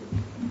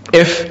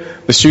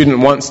 If the student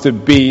wants to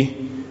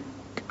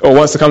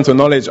come to a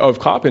knowledge of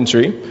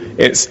carpentry,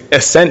 it's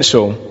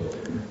essential,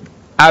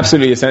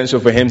 absolutely essential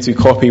for him to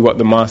copy what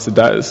the master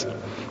does.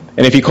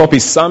 And if he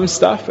copies some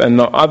stuff and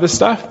not other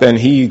stuff, then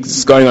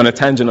he's going on a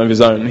tangent of his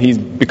own. He's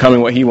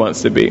becoming what he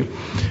wants to be.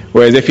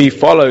 Whereas if he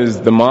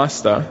follows the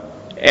master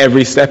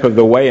every step of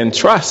the way and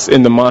trusts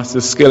in the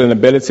master's skill and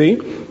ability,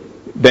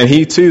 then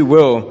he too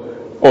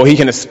will, or he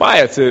can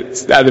aspire to,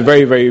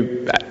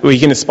 he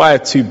can aspire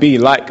to be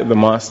like the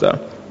master.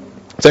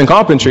 So in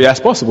carpentry, that's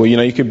possible.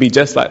 You could be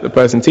just like the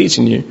person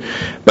teaching you.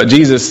 But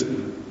Jesus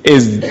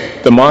is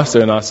the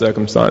master in our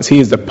circumstance. He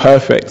is the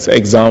perfect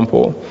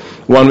example,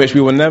 one which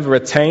we will never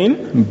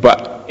attain,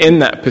 but in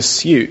that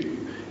pursuit,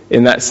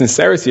 in that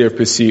sincerity of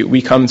pursuit,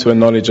 we come to a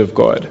knowledge of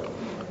God.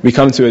 We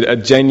come to a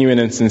genuine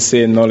and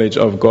sincere knowledge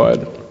of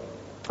God.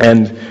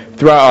 And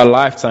throughout our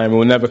lifetime, we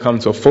will never come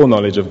to a full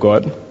knowledge of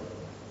God.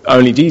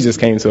 Only Jesus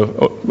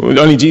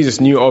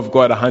knew of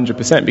God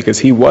 100% because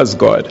he was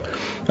God.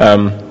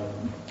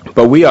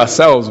 But we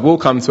ourselves will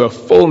come to a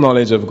full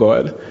knowledge of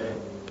God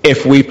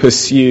if we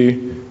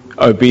pursue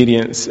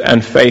obedience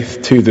and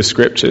faith to the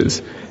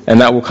scriptures.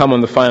 And that will come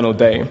on the final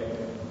day.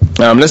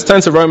 Let's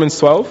turn to Romans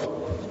 12.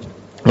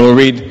 And we'll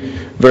read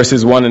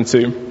verses 1 and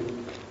 2.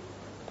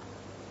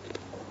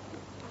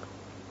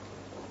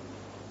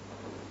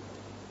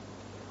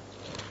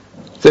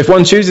 So if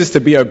one chooses to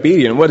be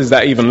obedient, what does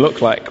that even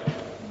look like?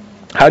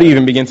 How do you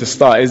even begin to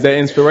start? Is there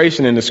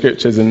inspiration in the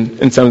scriptures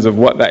in terms of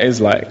what that is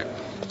like?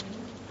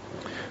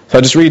 So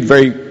I'll just read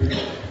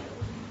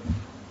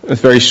a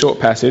very short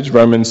passage,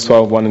 Romans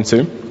 12, 1 and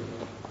 2.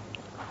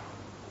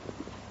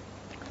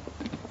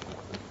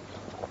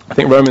 I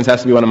think Romans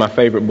has to be one of my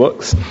favorite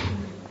books,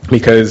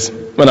 because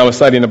when I was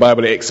studying the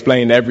Bible, it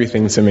explained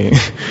everything to me.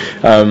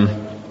 So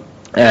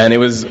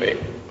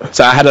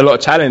I had a lot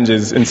of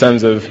challenges in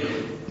terms of,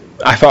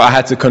 I thought I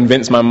had to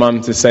convince my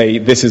mum to say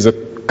this is a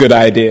good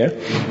idea.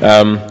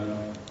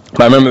 But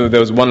I remember there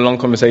was one long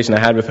conversation I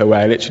had with her where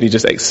I literally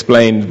just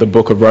explained the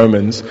book of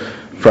Romans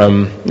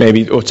from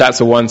or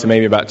chapter 1 to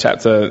maybe about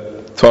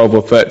chapter 12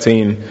 or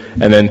 13,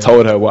 and then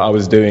told her what I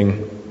was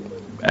doing.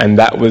 And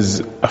that was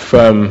a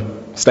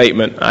firm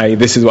statement.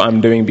 This is what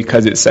I'm doing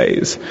because it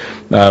says.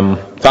 So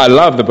I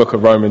love the book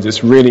of Romans.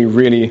 It's really,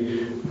 really,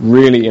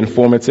 really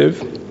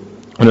informative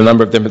on a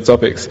number of different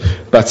topics,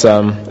 but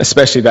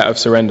especially that of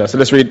surrender. So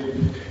let's read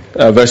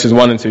verses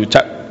 1 and 2.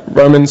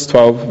 Romans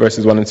 12,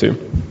 verses 1 and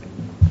 2.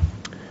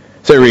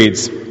 So it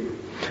reads,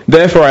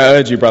 "Therefore I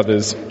urge you,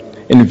 brothers,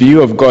 in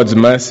view of God's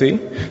mercy,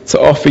 to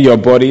offer your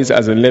bodies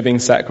as a living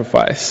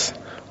sacrifice,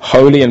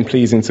 holy and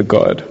pleasing to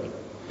God.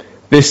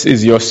 This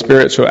is your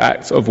spiritual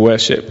act of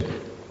worship.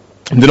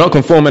 Do not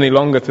conform any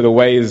longer to the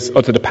ways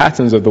or to the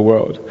patterns of the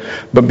world,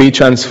 but be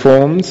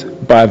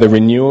transformed by the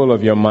renewal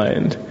of your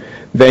mind.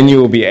 Then you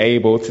will be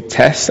able to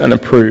test and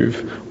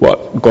approve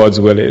what God's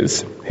will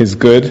is, his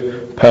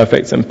good,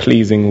 perfect and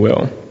pleasing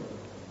will."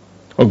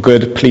 Or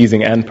good,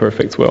 pleasing and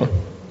perfect will.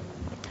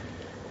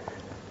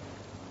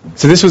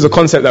 So this was a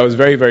concept that was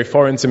very, very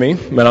foreign to me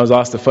when I was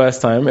asked the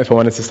first time if I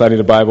wanted to study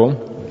the Bible,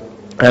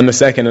 and the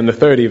second and the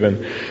third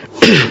even.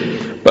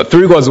 But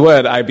through God's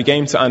word, I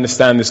began to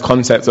understand this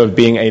concept of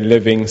being a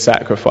living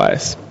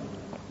sacrifice.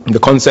 The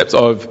concept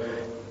of,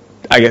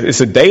 I guess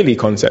it's a daily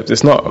concept.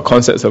 It's not a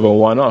concept of a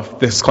one-off.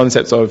 This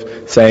concept of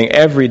saying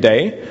every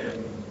day,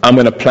 I'm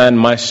going to plan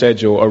my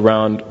schedule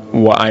around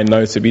what I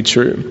know to be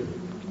true.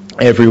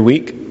 Every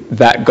week,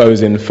 that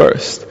goes in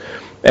first.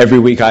 Every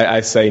week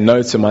I say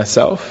no to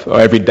myself, or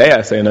every day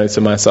I say no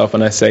to myself,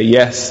 and I say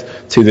yes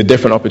to the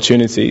different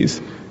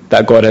opportunities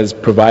that God has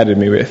provided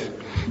me with.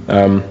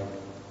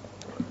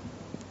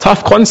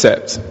 Tough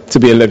concept to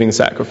be a living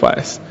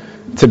sacrifice.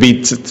 To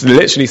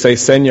literally say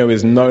Senor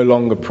is no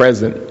longer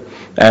present,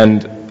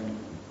 and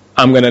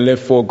I'm going to live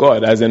for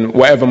God, as in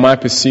whatever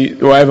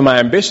my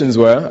ambitions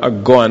were are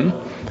gone,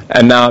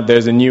 and now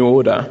there's a new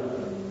order.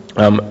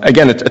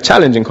 Again, a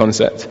challenging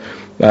concept,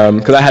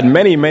 because I had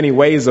many, many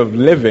ways of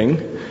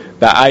living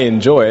that I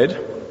enjoyed,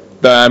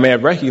 though I may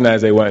have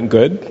recognized they weren't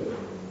good.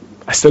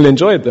 I still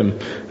enjoyed them.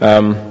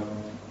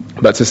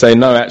 But to say,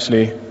 no,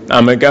 actually,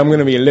 I'm going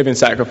to be a living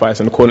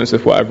sacrifice in accordance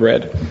with what I've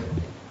read.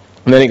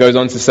 And then it goes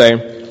on to say,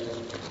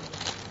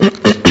 "Do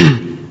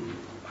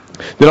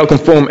not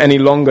conform any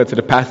longer to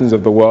the patterns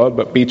of the world,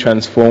 but be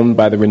transformed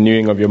by the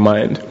renewing of your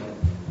mind."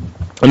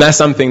 And that's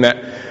something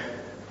that,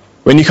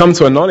 when you come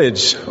to a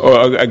knowledge,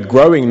 or a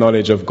growing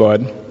knowledge of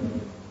God,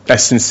 a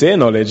sincere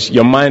knowledge,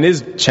 your mind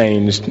is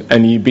changed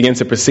and you begin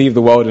to perceive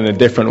the world in a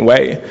different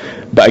way.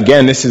 But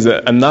again, this is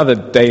another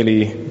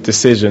daily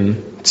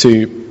decision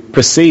to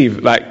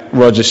perceive, like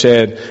Roger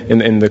shared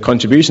in the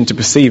contribution, to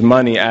perceive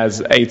money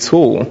as a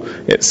tool.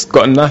 It's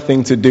got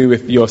nothing to do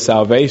with your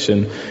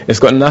salvation. It's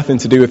got nothing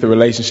to do with the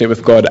relationship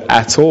with God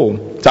at all.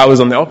 So I was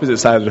on the opposite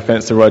side of the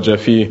fence to Roger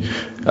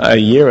a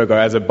year ago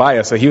as a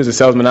buyer. So he was a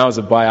salesman, I was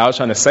a buyer. I was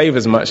trying to save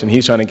as much and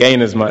he's trying to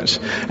gain as much.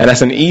 And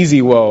that's an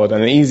easy world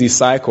and an easy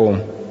cycle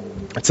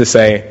to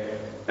say,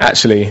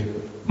 actually,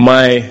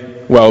 my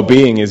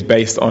well-being is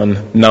based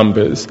on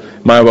numbers.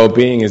 My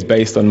well-being is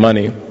based on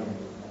money.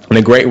 And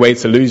a great way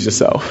to lose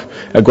yourself.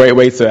 A great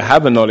way to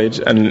have a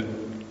knowledge and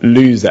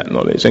lose that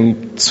knowledge.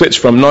 And switch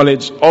from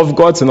knowledge of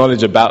God to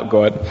knowledge about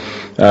God.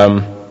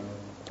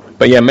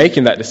 But yeah,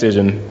 making that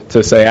decision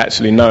to say,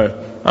 actually,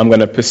 no, I'm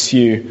going to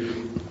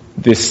pursue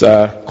this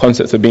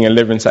concept of being a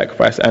living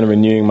sacrifice and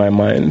renewing my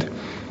mind.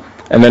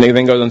 And then it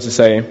then goes on to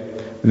say,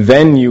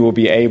 then you will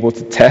be able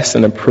to test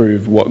and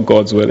approve what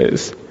God's will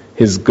is,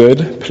 his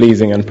good,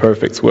 pleasing, and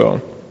perfect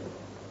will.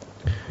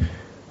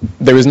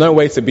 There is no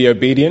way to be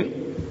obedient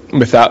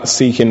without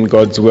seeking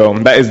God's will.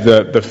 That is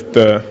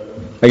the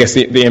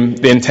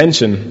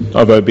intention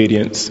of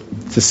obedience,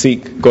 to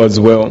seek God's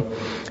will.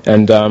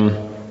 And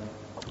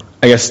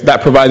I guess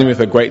that provides me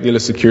with a great deal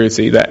of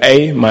security that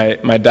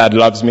my dad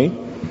loves me,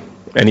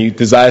 and he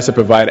desires to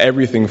provide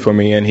everything for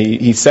me, and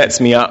he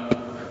sets me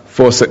up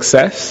for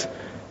success.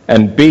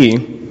 And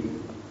B,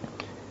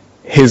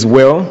 his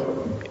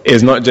will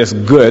is not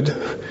just good,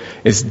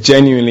 it's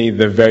genuinely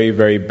the very,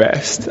 very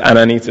best. And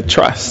I need to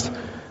trust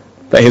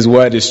that his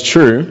word is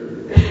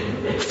true,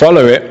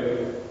 follow it,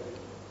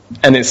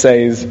 and it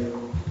says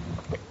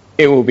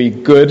it will be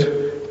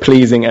good,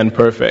 pleasing, and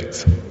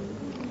perfect.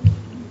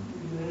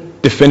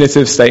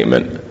 Definitive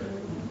statement.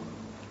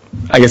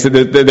 I guess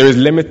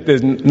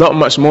there's not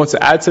much more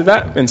to add to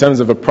that in terms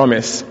of a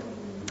promise.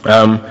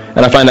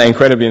 And I find that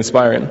incredibly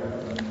inspiring.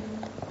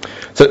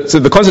 So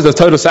the concept of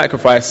total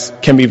sacrifice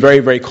can be very,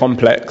 very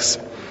complex.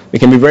 It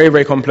can be very,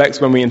 very complex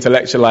when we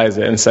intellectualize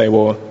it and say,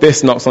 well,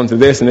 this knocks onto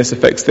this and this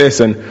affects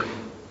this.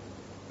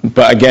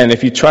 But again,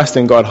 if you trust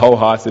in God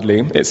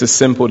wholeheartedly, it's a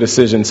simple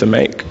decision to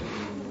make.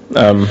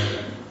 I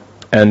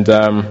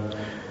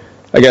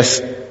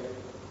guess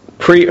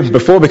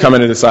before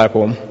becoming a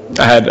disciple,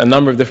 I had a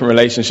number of different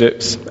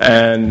relationships,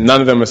 and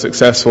none of them were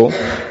successful,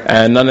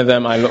 and none of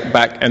them I look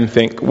back and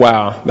think,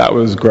 wow, that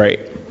was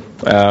great.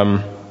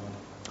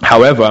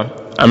 However,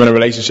 I'm in a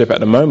relationship at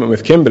the moment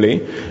with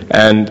Kimberly,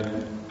 and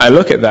I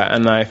look at that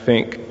and I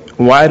think,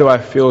 why do I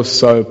feel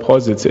so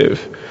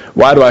positive?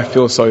 Why do I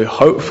feel so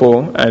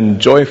hopeful and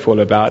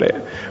joyful about it?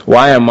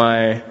 Why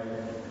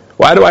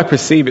do I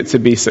perceive it to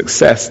be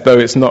success, though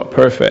it's not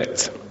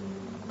perfect?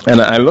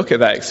 And I look at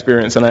that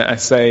experience and I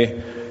say,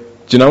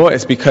 do you know what?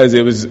 It's because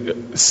it was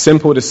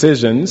simple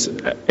decisions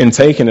in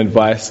taking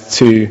advice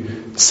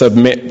to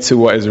submit to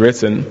what is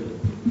written.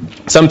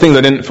 Some things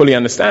I didn't fully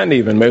understand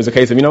even, but it was a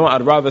case of, you know what,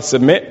 I'd rather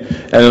submit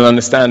and then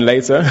understand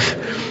later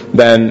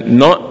than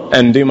not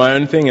and do my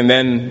own thing and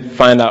then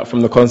find out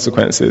from the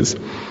consequences.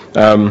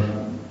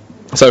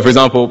 So for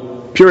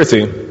example,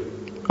 purity,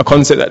 a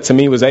concept that to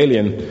me was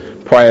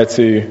alien prior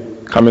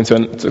to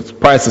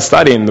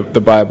studying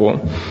the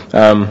Bible.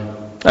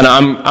 And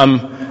I'm,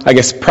 I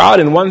guess, proud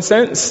in one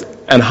sense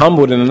and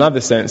humbled in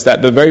another sense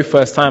that the very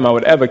first time I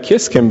would ever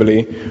kiss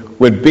Kimberly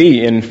would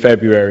be in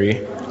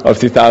February of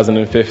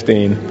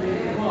 2015.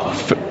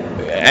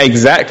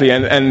 Exactly,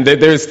 and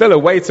there's still a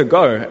way to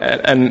go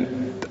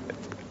and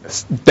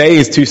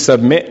days to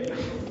submit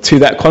to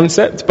that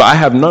concept, but I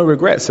have no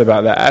regrets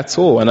about that at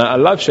all. And I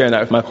love sharing that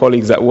with my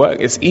colleagues at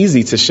work. It's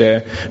easy to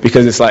share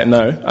because it's like,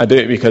 no, I do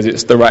it because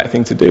it's the right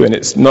thing to do, and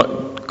it's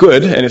not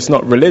good and it's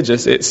not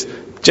religious, it's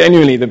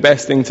genuinely the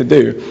best thing to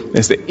do.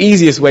 It's the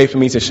easiest way for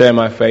me to share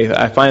my faith.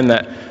 I find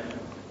that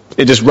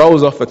it just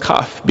rolls off the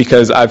cuff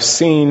because I've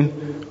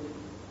seen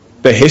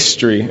the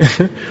history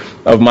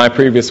of my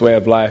previous way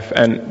of life,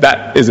 and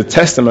that is a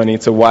testimony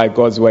to why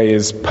God's way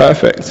is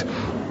perfect.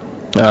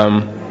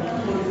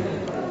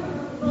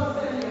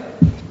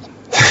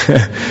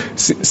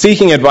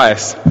 Seeking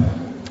advice.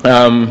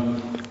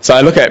 So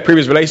I look at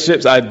previous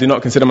relationships. I didn't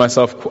consider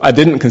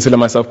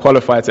myself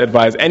qualified to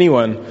advise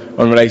anyone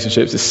on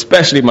relationships,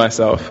 especially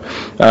myself.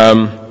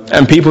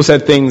 And people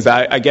said things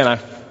that I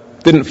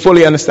didn't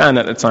fully understand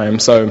at the time.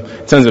 So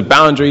in terms of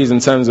boundaries, in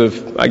terms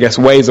of, I guess,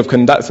 ways of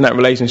conducting that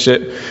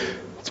relationship,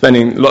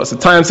 spending lots of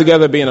time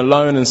together, being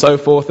alone and so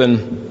forth.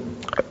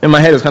 And in my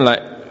head it was kind of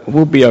like,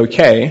 we'll be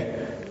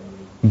okay.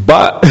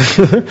 But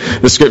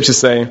the scriptures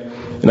say,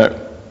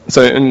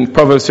 so in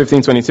Proverbs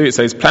 15:22 it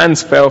says,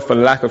 plans fail for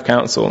lack of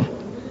counsel,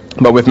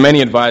 but with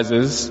many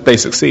advisors they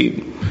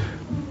succeed.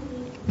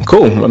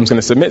 Cool, I'm just going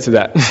to submit to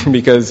that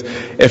because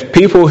if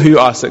people who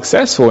are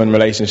successful in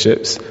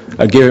relationships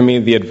are giving me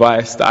the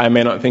advice that I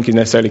may not think is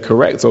necessarily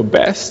correct or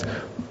best,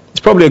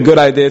 it's probably a good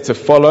idea to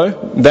follow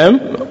them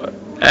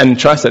and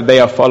trust that they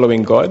are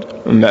following God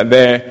and that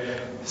their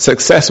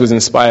success was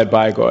inspired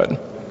by God.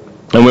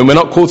 And when we're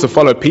not called to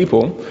follow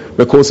people,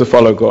 we're called to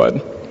follow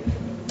God.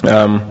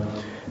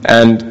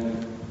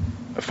 And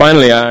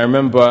finally, I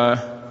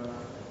remember,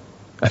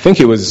 I think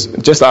it was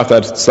just after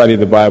I'd studied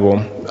the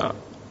Bible,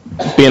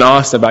 being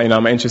asked about,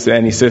 am I interested in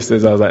any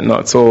sisters? I was like,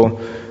 not at all.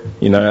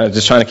 I was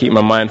just trying to keep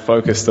my mind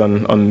focused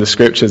on the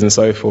scriptures and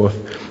so forth.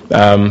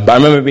 But I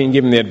remember being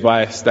given the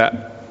advice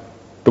that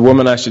the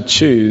woman I should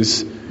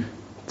choose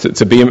to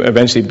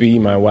eventually be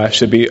my wife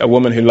should be a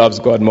woman who loves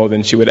God more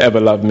than she would ever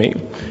love me,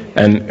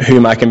 and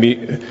whom I can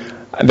be.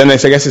 And then I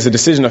guess it's a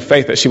decision of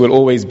faith that she will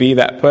always be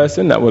that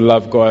person that will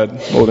love God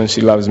more than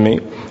she loves me.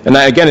 And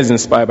that again is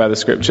inspired by the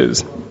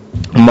scriptures.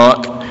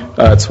 Mark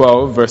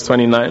 12 verse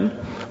 29.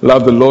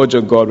 Love the Lord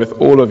your God with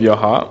all of your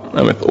heart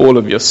and with all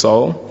of your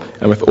soul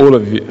and with all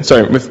of your,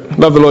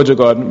 love the Lord your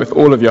God with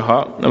all of your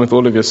heart and with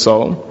all of your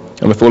soul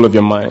and with all of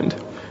your mind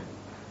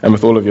and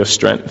with all of your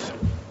strength.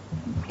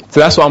 So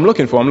that's what I'm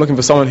looking for. I'm looking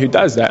for someone who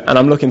does that, and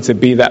I'm looking to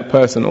be that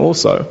person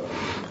also.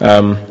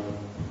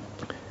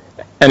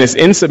 And it's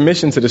in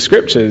submission to the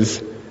scriptures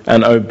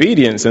and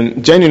obedience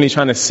and genuinely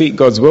trying to seek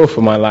God's will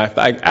for my life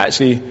that I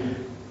actually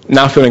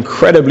now feel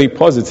incredibly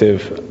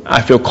positive.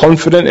 I feel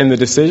confident in the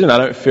decision. I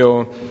don't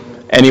feel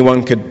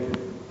anyone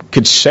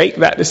could shake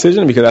that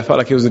decision because I felt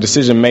like it was a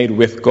decision made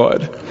with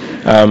God.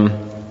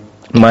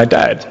 My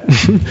dad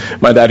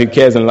who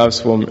cares and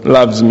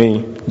loves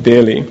me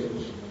dearly.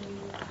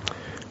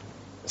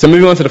 So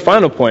moving on to the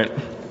final point,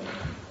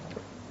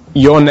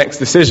 your next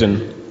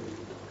decision.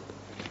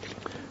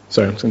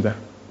 Sorry, I'm just going to...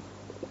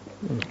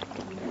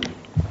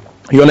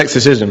 Your next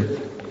decision.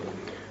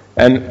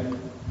 And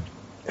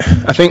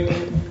I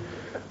think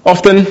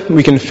often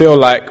we can feel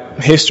like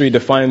history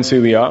defines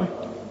who we are.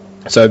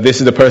 So this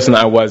is the person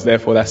I was,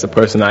 therefore that's the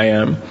person I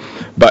am.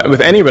 But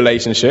with any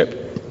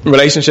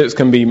relationships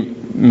can be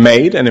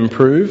made and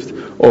improved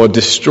or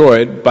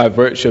destroyed by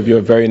virtue of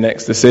your very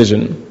next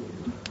decision.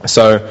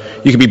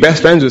 So you could be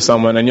best friends with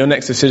someone and your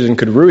next decision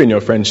could ruin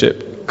your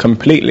friendship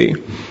completely.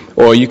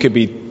 Or you could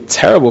be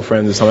terrible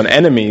friends with someone,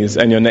 enemies,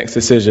 and your next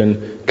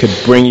decision could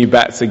bring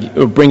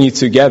you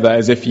together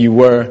as if you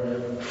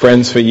were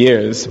friends for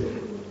years.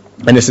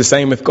 And it's the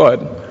same with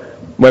God.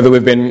 Whether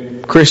we've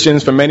been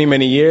Christians for many,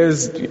 many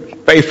years,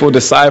 faithful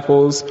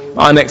disciples,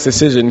 our next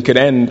decision could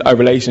end a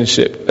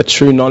relationship, a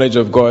true knowledge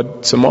of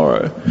God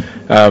tomorrow.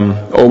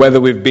 Or whether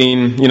we've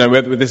been,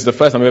 whether this is the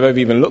first time we've ever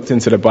even looked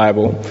into the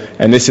Bible,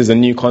 and this is a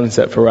new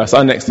concept for us,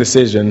 our next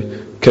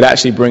decision could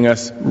actually bring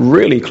us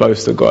really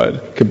close to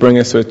God, could bring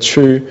us to a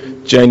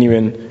true,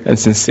 genuine, and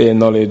sincere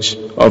knowledge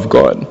of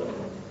God.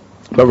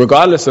 But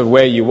regardless of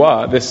where you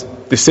are, this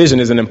decision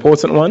is an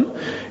important one.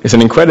 It's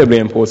an incredibly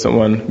important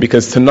one,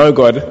 because to know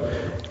God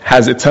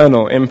has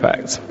eternal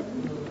impact. So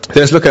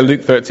let's look at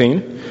Luke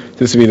 13.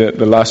 This will be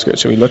the last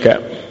scripture we look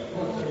at.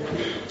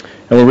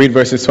 And we'll read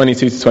verses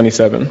 22 to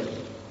 27.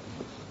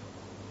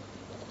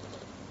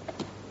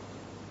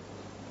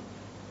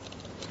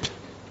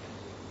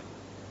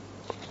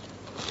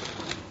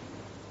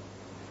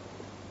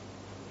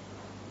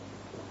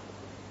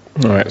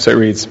 Alright, so it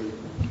reads,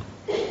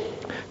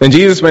 Then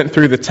Jesus went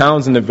through the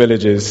towns and the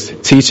villages,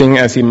 teaching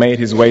as he made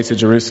his way to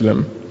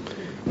Jerusalem.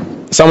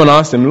 Someone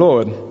asked him,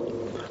 Lord,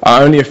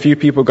 are only a few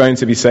people going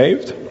to be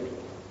saved?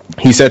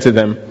 He said to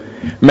them,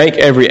 Make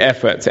every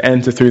effort to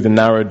enter through the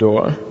narrow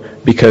door,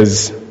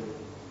 because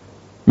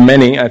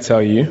many, I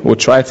tell you, will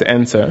try to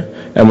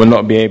enter and will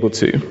not be able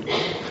to.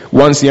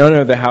 Once the owner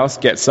of the house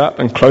gets up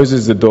and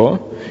closes the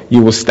door,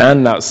 you will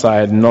stand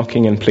outside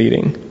knocking and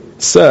pleading,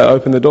 Sir,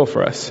 open the door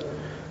for us.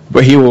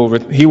 But he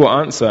will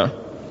answer,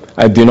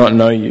 I do not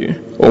know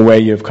you or where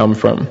you have come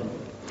from.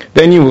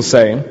 Then you will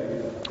say,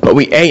 But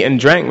we ate and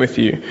drank with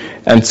you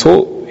and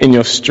taught in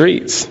your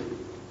streets.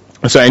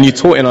 And you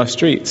taught in our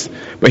streets.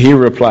 But he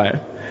will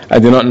reply, I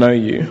do not know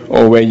you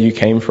or where you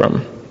came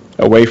from.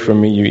 Away from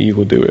me, you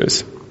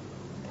evildoers.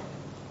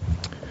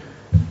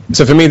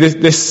 So for me,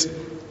 this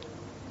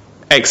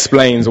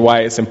explains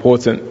why it's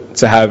important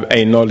to have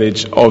a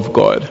knowledge of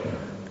God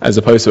as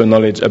opposed to a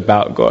knowledge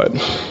about God.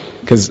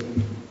 Because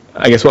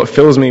I guess what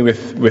fills me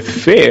with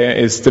fear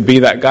is to be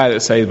that guy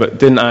that says, but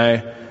didn't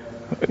I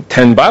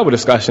attend Bible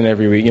discussion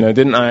every week?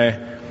 Didn't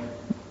I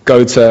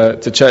go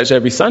to church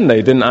every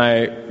Sunday? Didn't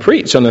I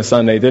preach on a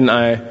Sunday? Didn't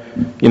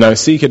I,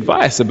 seek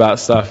advice about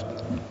stuff?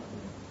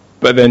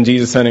 But then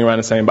Jesus turning around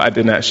and saying, but I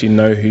didn't actually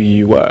know who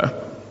you were.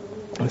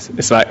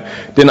 It's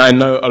like, didn't I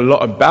know a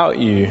lot about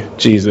you,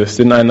 Jesus?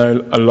 Didn't I know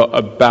a lot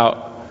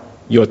about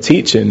your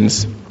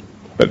teachings?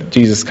 But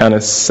Jesus kind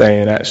of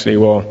saying, actually,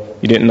 well,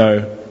 you didn't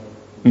know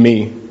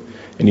me,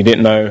 and you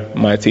didn't know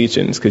my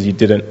teachings because you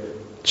didn't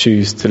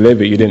choose to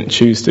live it. You didn't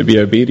choose to be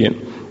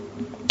obedient.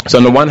 So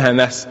on the one hand,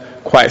 that's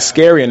quite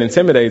scary and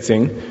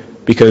intimidating,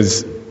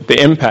 because the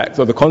impact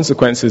or the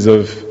consequences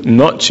of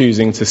not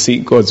choosing to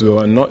seek God's will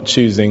and not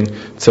choosing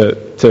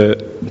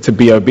to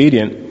be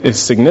obedient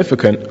is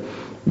significant.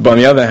 But on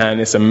the other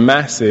hand, it's a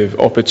massive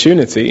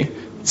opportunity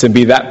to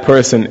be that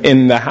person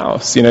in the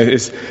house.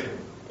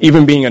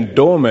 Even being a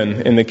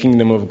doorman in the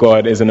kingdom of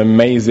God is an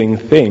amazing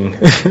thing.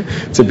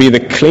 To be the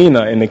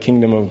cleaner in the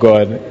kingdom of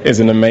God is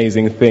an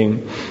amazing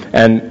thing.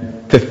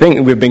 And to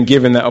think we've been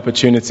given that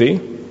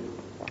opportunity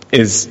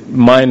is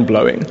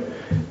mind-blowing.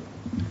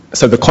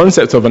 So the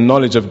concept of a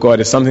knowledge of God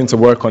is something to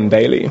work on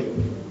daily.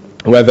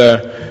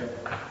 Whether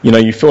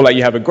you feel like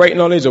you have a great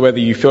knowledge or whether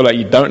you feel like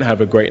you don't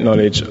have a great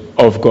knowledge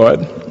of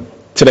God,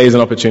 today is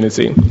an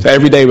opportunity. So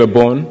every day we're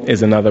born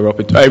is another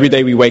opportunity. Every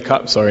day we wake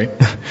up,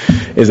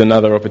 is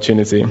another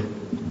opportunity.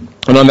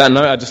 And on that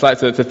note, I'd just like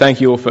to thank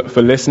you all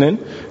for listening.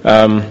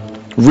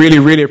 Really,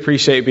 really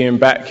appreciate being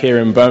back here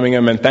in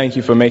Birmingham, and thank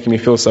you for making me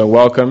feel so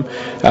welcome.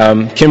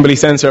 Kimberly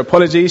sends her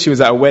apologies. She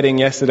was at a wedding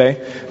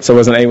yesterday, so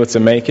wasn't able to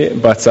make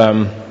it. But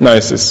no,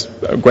 it's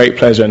a great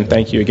pleasure, and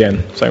thank you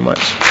again so much.